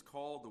name is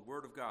called the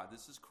Word of God.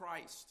 This is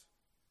Christ.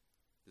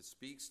 This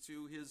speaks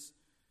to his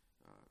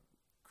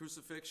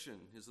crucifixion,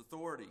 his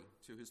authority,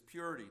 to his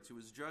purity, to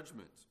his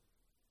judgment,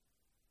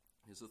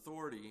 his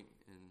authority,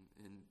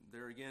 and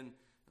there again,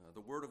 the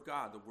Word of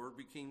God. The Word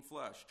became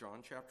flesh. John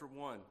chapter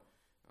 1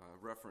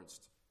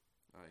 referenced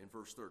in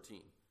verse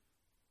 13.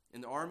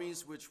 And the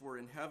armies which were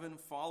in heaven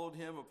followed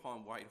him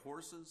upon white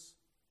horses,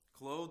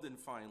 clothed in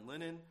fine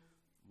linen,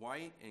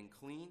 white and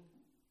clean.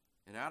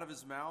 And out of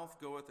his mouth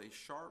goeth a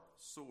sharp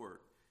sword,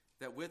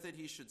 that with it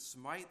he should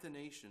smite the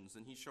nations,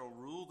 and he shall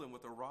rule them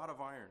with a rod of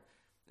iron.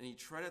 And he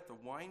treadeth the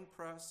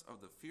winepress of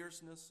the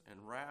fierceness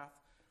and wrath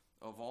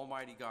of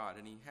Almighty God.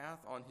 And he hath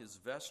on his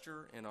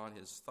vesture and on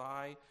his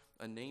thigh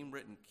a name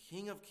written,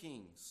 King of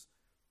Kings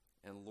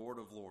and Lord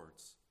of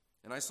Lords.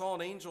 And I saw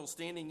an angel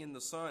standing in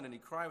the sun, and he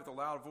cried with a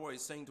loud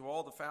voice, saying to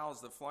all the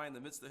fowls that fly in the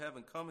midst of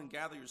heaven, Come and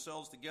gather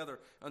yourselves together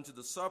unto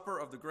the supper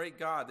of the great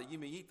God, that ye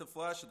may eat the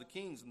flesh of the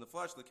kings, and the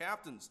flesh of the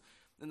captains,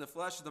 and the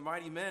flesh of the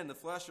mighty men, and the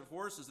flesh of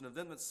horses, and of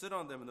them that sit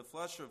on them, and the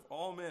flesh of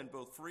all men,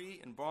 both free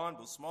and bond,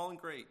 both small and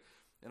great.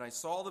 And I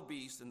saw the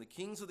beast and the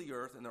kings of the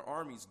earth and their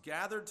armies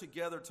gathered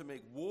together to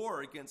make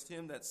war against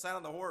him that sat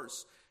on the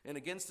horse and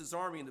against his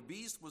army. And the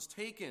beast was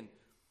taken,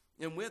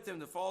 and with him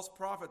the false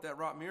prophet that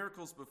wrought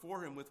miracles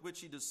before him, with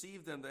which he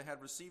deceived them that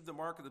had received the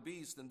mark of the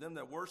beast, and them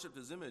that worshipped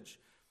his image.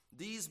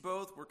 These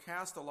both were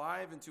cast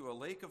alive into a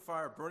lake of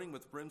fire burning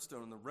with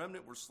brimstone. And the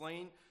remnant were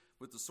slain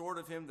with the sword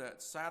of him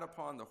that sat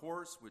upon the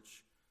horse,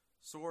 which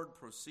sword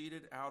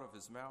proceeded out of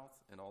his mouth,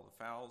 and all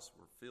the fowls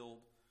were filled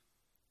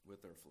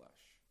with their flesh.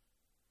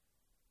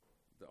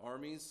 The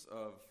armies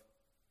of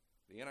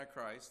the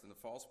Antichrist and the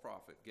false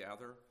prophet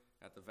gather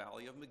at the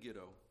valley of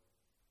Megiddo.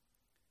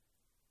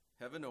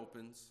 Heaven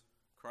opens.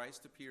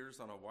 Christ appears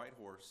on a white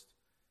horse.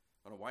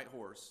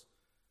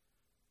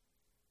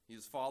 He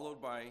is followed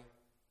by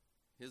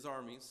his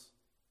armies,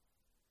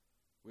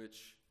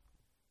 which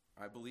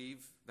I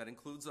believe that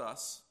includes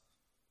us.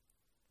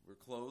 We're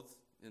clothed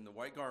in the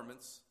white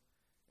garments,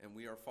 and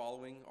we are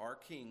following our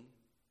King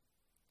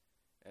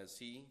as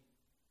he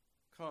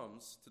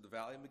comes to the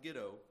valley of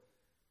Megiddo.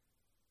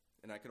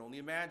 And I can only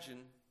imagine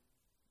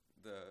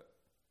the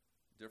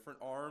different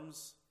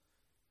arms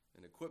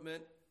and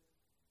equipment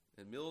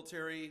and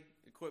military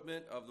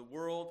equipment of the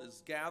world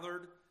is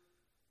gathered.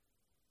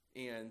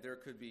 And there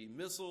could be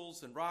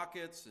missiles and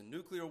rockets and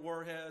nuclear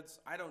warheads.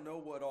 I don't know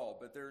what all,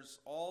 but there's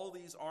all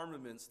these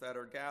armaments that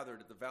are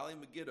gathered at the valley of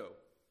Megiddo.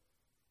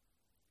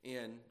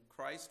 And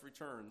Christ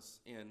returns,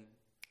 and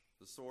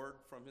the sword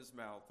from his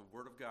mouth, the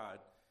word of God,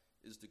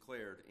 is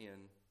declared,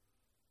 and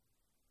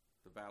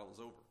the battle is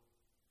over.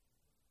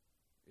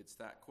 It's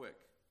that quick.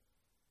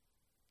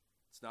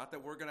 It's not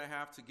that we're going to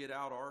have to get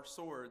out our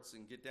swords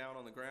and get down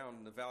on the ground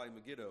in the valley of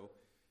Megiddo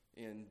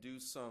and do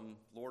some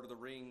Lord of the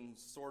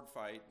Rings sword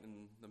fight in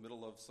the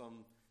middle of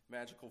some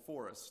magical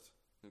forest,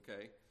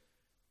 okay?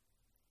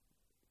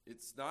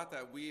 It's not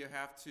that we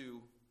have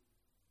to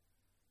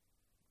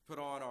put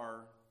on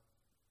our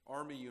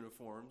army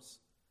uniforms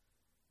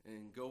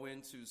and go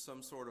into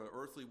some sort of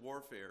earthly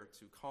warfare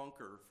to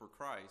conquer for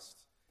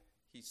Christ.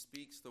 He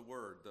speaks the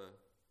word. The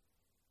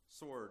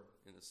sword,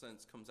 in a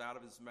sense, comes out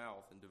of his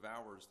mouth and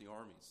devours the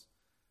armies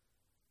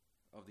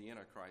of the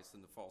Antichrist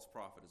and the false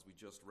prophet, as we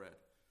just read.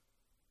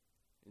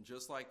 And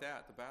just like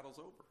that, the battle's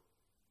over.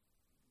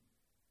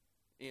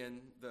 And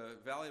the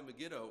Valley of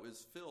Megiddo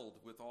is filled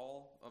with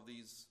all of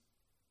these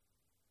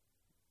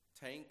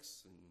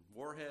tanks and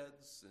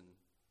warheads, and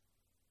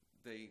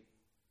they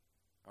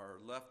are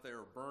left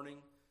there burning,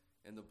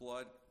 and the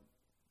blood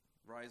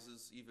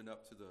rises even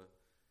up to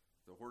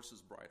the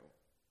horse's bridle,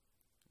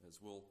 as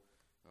we'll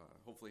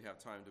hopefully have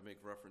time to make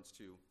reference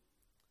to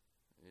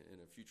in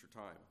a future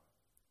time.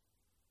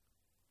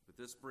 But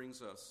this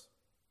brings us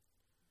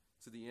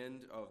to the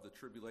end of the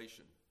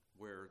tribulation,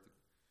 where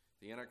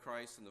The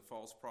Antichrist and the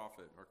false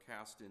prophet are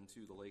cast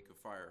into the lake of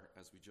fire,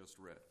 as we just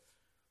read.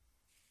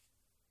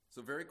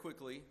 So very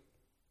quickly,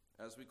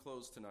 as we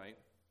close tonight,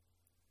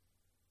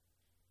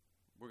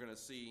 we're going to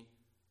see,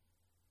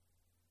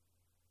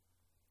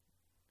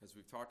 as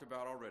we've talked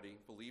about already,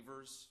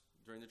 believers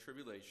during the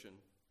tribulation,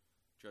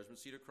 judgment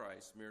seat of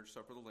Christ, marriage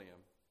supper of the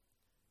Lamb.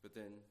 But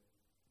then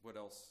what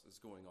else is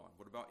going on?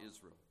 What about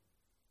Israel?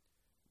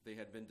 They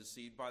had been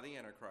deceived by the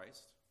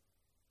Antichrist.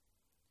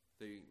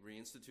 They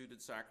reinstituted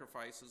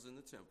sacrifices in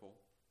the temple.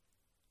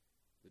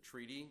 The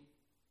treaty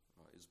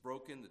is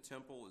broken. The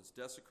temple is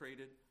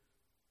desecrated.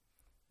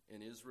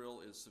 And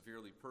Israel is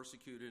severely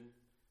persecuted.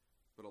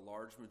 But a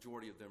large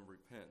majority of them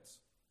repent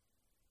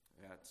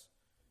at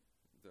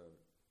the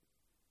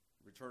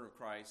return of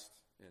Christ.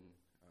 And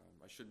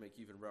I should make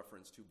even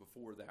reference to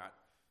before that,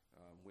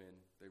 when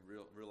they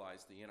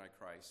realized the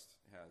Antichrist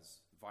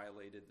has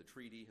violated the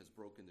treaty, has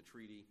broken the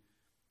treaty.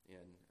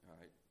 And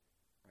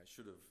I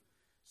should have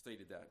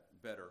stated that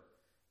better.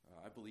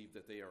 I believe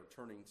that they are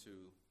turning to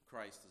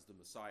Christ as the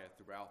Messiah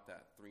throughout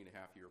that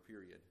 3.5-year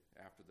period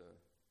after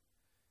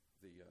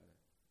the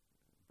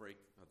break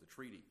of the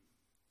treaty.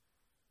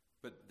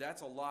 But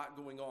that's a lot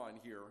going on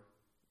here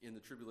in the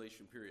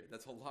tribulation period.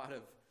 That's a lot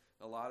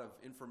of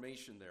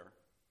information there.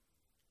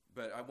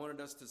 But I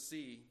wanted us to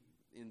see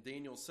in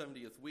Daniel's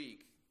 70th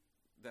week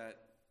that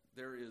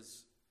there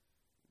is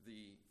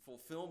the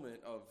fulfillment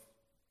of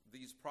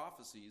these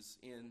prophecies,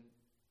 and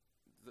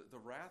the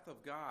wrath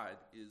of God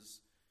is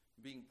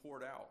being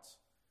poured out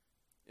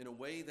in a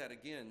way that,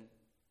 again,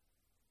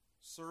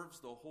 serves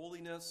the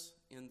holiness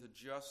and the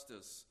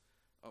justice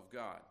of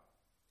God.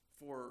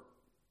 For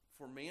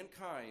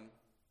mankind,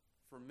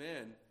 for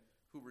men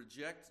who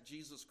reject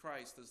Jesus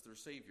Christ as their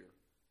Savior,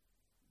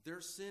 their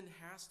sin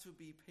has to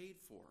be paid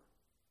for.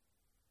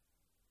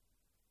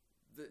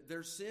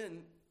 Their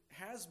sin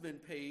has been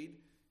paid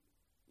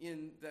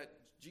in that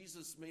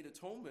Jesus made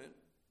atonement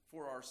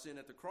for our sin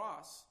at the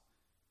cross.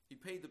 He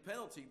paid the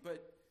penalty.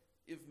 But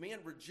if man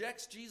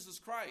rejects Jesus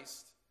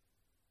Christ,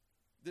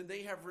 then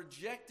they have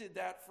rejected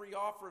that free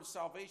offer of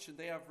salvation.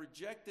 They have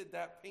rejected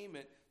that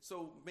payment.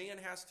 So man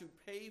has to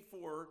pay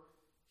for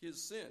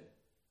his sin.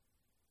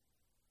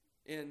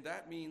 And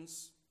that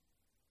means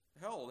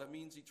hell. That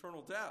means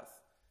eternal death.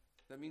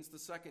 That means the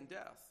second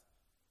death.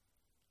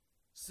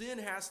 Sin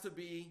has to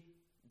be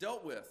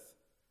dealt with.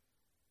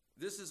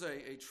 This is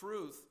a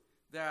truth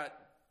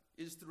that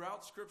is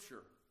throughout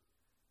Scripture.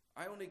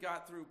 I only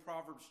got through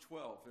Proverbs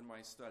 12 in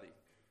my study.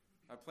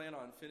 I plan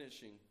on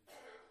finishing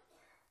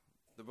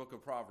the book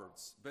of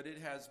Proverbs, but it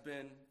has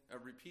been a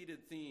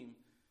repeated theme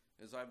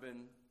as I've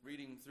been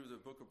reading through the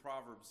book of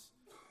Proverbs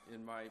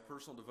in my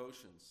personal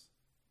devotions.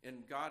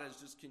 And God has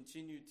just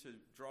continued to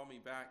draw me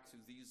back to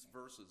these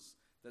verses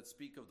that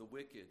speak of the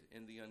wicked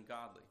and the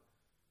ungodly.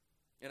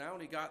 And I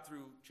only got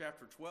through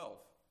chapter 12.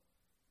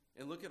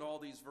 And look at all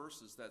these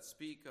verses that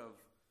speak of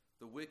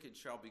the wicked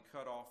shall be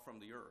cut off from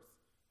the earth,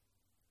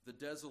 the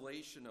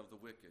desolation of the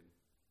wicked.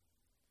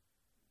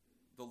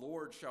 The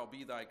Lord shall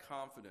be thy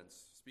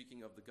confidence,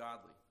 speaking of the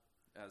godly,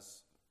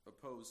 as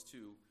opposed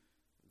to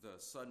the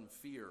sudden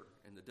fear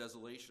and the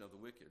desolation of the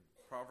wicked.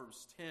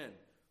 Proverbs 10,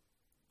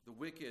 the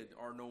wicked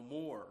are no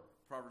more.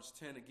 Proverbs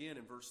 10 again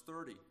in verse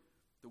 30,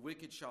 the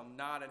wicked shall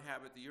not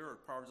inhabit the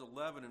earth. Proverbs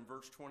 11 in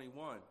verse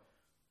 21,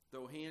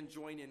 though hand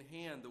join in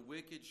hand, the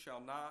wicked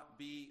shall not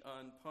be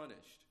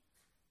unpunished.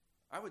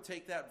 I would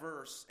take that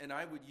verse and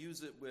I would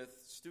use it with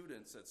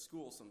students at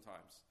school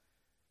sometimes.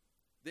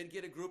 They'd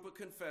get a group of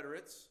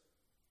Confederates.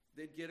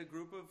 They'd get a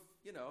group of,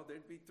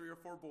 there'd be 3 or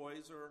 4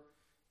 boys or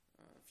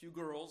a few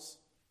girls,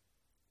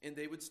 and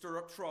they would stir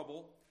up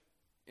trouble,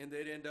 and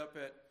they'd end up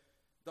at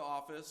the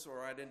office,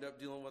 or I'd end up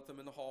dealing with them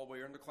in the hallway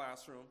or in the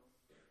classroom,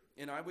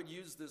 and I would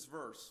use this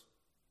verse.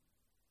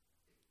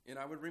 And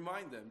I would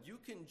remind them, you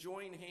can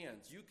join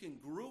hands. You can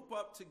group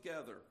up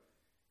together.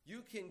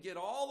 You can get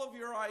all of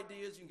your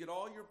ideas. You can get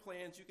all your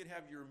plans. You can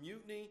have your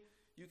mutiny.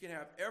 You can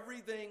have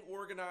everything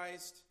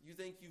organized. You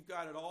think you've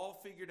got it all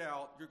figured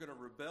out. You're going to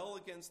rebel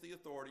against the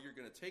authority. You're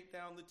going to take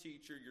down the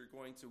teacher. You're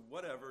going to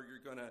whatever.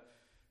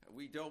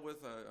 We dealt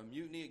with a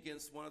mutiny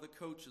against one of the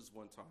coaches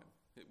one time.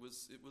 It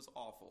was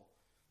awful.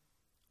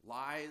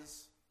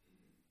 Lies.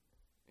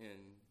 And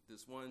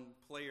this one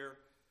player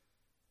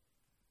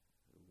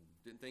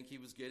didn't think he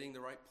was getting the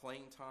right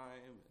playing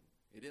time. And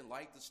he didn't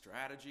like the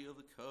strategy of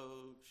the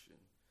coach. And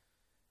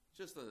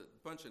just a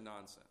bunch of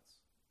nonsense.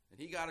 And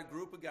he got a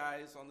group of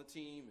guys on the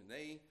team, and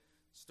they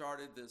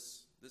started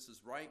this. This is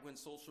right when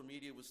social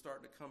media was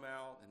starting to come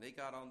out, and they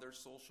got on their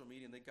social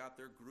media, and they got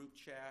their group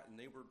chat, and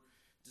they were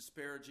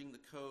disparaging the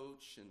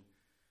coach. And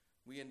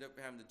we ended up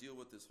having to deal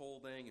with this whole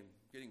thing and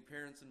getting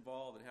parents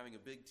involved and having a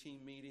big team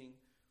meeting.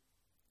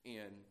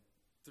 And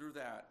through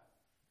that,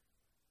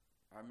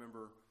 I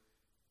remember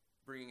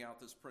bringing out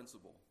this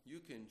principle.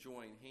 You can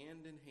join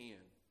hand in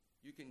hand.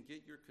 You can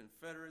get your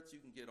Confederates. You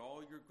can get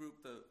all your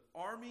group. The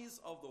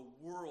armies of the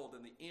world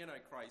and the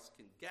Antichrist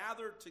can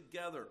gather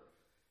together.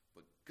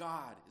 But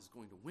God is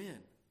going to win.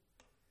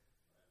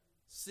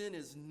 Sin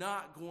is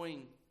not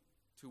going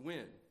to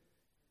win.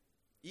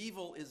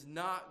 Evil is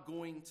not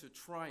going to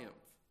triumph.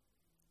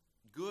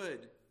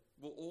 Good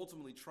will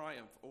ultimately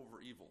triumph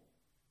over evil.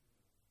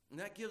 And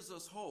that gives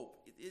us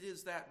hope. It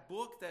is that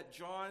book that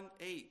John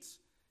ate.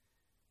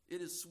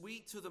 It is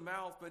sweet to the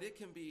mouth, but it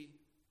can be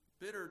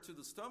bitter to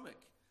the stomach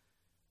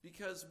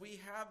because we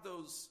have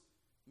those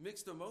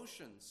mixed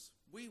emotions.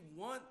 We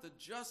want the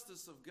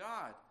justice of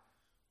God.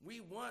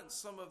 We want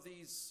some of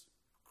these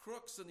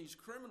crooks and these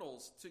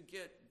criminals to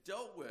get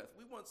dealt with.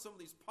 We want some of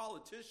these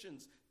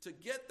politicians to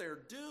get their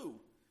due.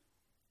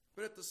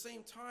 But at the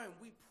same time,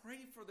 we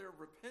pray for their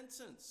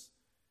repentance.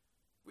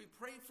 We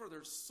pray for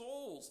their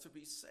souls to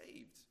be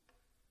saved.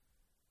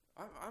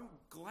 I'm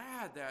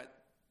glad that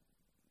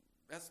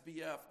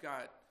SBF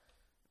got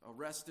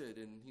arrested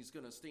and he's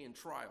going to stay in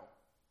trial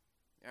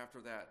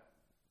after that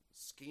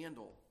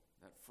scandal,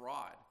 that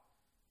fraud.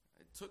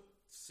 It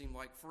seemed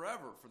like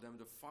forever for them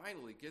to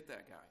finally get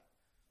that guy.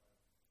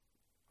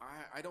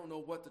 I don't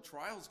know what the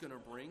trial's going to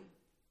bring,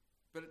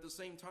 but at the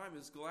same time,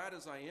 as glad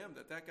as I am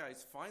that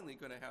guy's finally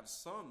going to have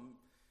some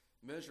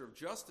measure of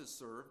justice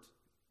served,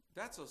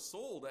 that's a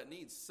soul that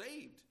needs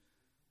saved.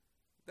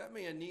 That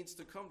man needs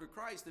to come to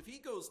Christ. If he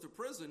goes to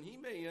prison, he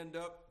may end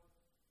up,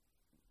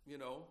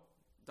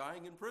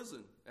 dying in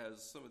prison,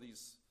 as some of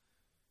these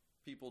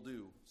people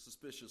do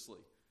suspiciously.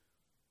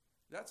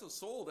 That's a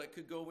soul that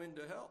could go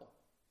into hell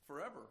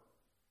forever.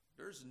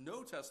 There's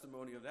no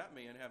testimony of that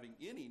man having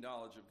any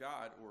knowledge of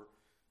God or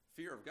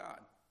fear of God.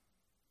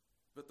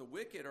 But the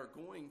wicked are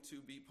going to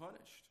be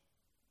punished.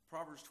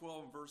 Proverbs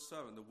 12 and verse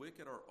 7, the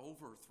wicked are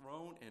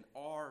overthrown and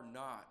are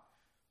not,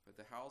 but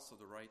the house of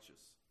the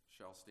righteous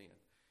shall stand.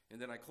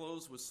 And then I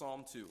close with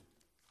Psalm 2.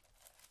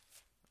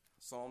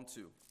 Psalm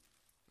 2.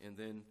 And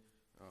then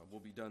we'll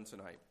be done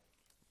tonight.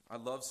 I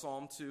love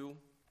Psalm 2.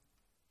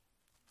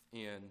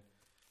 And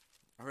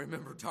I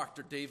remember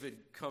Dr. David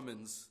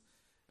Cummins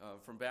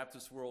from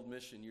Baptist World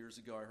Mission years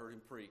ago. I heard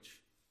him preach.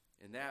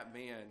 And that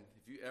man,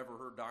 if you ever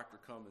heard Dr.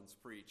 Cummins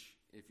preach,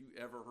 if you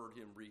ever heard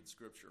him read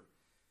Scripture,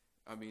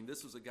 I mean,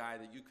 this was a guy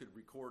that you could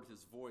record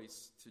his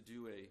voice to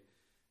do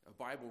a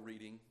Bible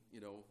reading,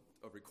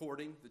 a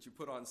recording that you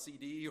put on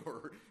CD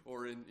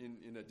or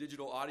in a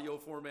digital audio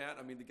format.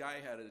 I mean, the guy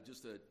had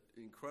just an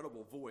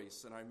incredible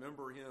voice. And I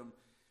remember him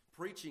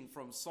preaching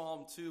from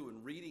Psalm 2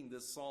 and reading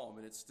this psalm,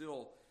 and it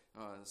still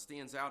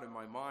stands out in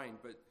my mind.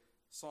 But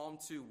Psalm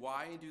 2,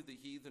 why do the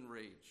heathen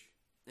rage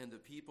and the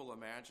people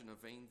imagine a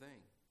vain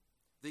thing?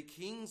 The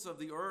kings of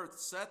the earth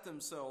set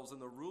themselves,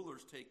 and the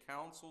rulers take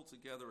counsel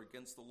together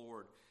against the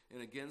Lord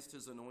and against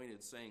his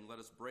anointed, saying, let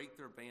us break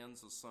their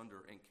bands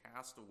asunder and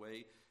cast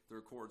away their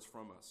cords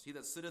from us. He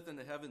that sitteth in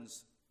the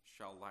heavens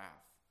shall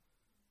laugh.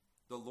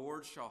 The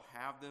Lord shall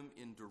have them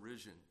in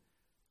derision.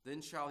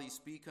 Then shall he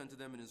speak unto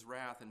them in his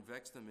wrath and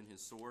vex them in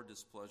his sore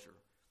displeasure.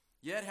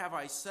 Yet have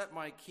I set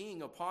my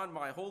king upon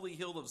my holy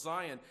hill of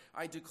Zion.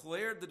 I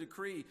declared the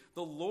decree.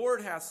 The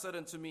Lord hath said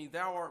unto me,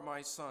 thou art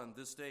my son.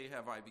 This day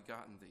have I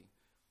begotten thee.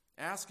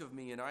 Ask of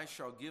me, and I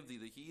shall give thee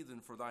the heathen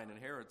for thine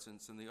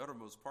inheritance, and the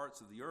uttermost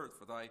parts of the earth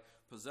for thy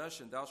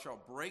possession. Thou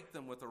shalt break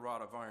them with a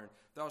rod of iron.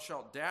 Thou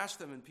shalt dash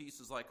them in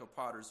pieces like a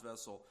potter's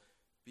vessel.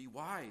 Be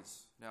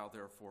wise now,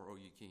 therefore, O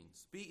ye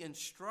kings. Be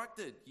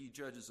instructed, ye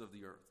judges of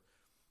the earth.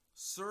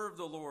 Serve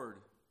the Lord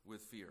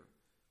with fear,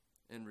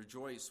 and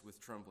rejoice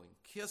with trembling.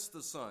 Kiss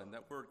the Son.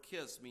 That word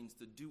kiss means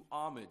to do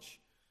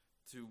homage,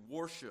 to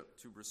worship,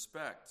 to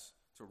respect,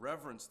 to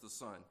reverence the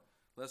Son,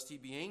 lest he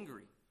be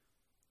angry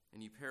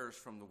and ye perish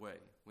from the way,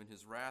 when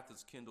his wrath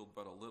is kindled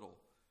but a little.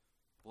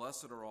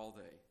 Blessed are all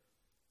they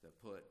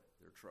that put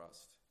their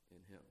trust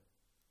in him.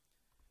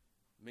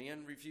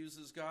 Man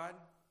refuses God,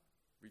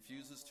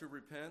 refuses to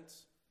repent,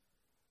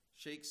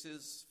 shakes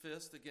his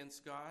fist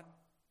against God.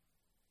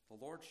 The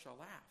Lord shall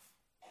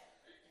laugh.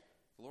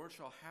 The Lord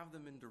shall have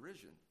them in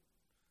derision.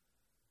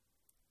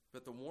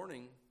 But the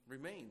warning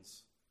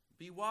remains.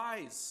 Be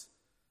wise,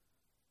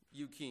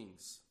 you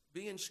kings.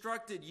 Be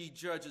instructed, ye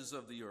judges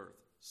of the earth.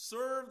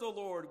 Serve the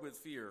Lord with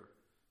fear.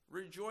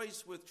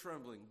 Rejoice with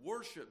trembling.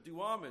 Worship,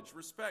 do homage,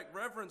 respect,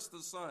 reverence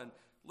the Son,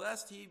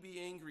 lest he be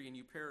angry and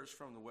you perish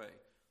from the way,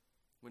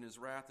 when his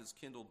wrath is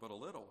kindled but a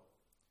little.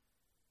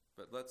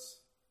 But let's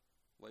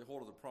lay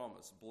hold of the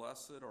promise.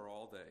 Blessed are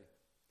all they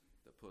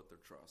that put their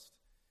trust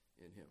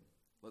in him.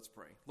 Let's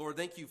pray. Lord,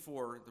 thank you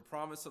for the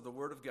promise of the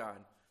Word of God,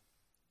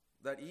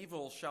 that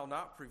evil shall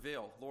not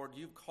prevail. Lord,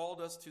 you've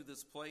called us to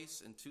this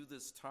place and to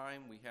this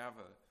time. We have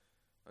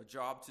a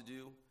job to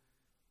do.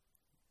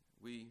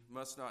 We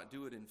must not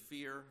do it in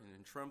fear and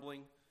in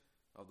trembling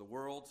of the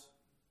world.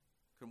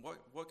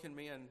 What can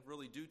man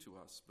really do to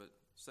us but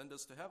send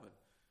us to heaven?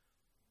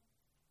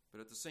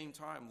 But at the same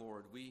time,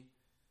 Lord, we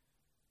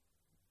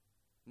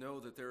know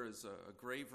that there is a grave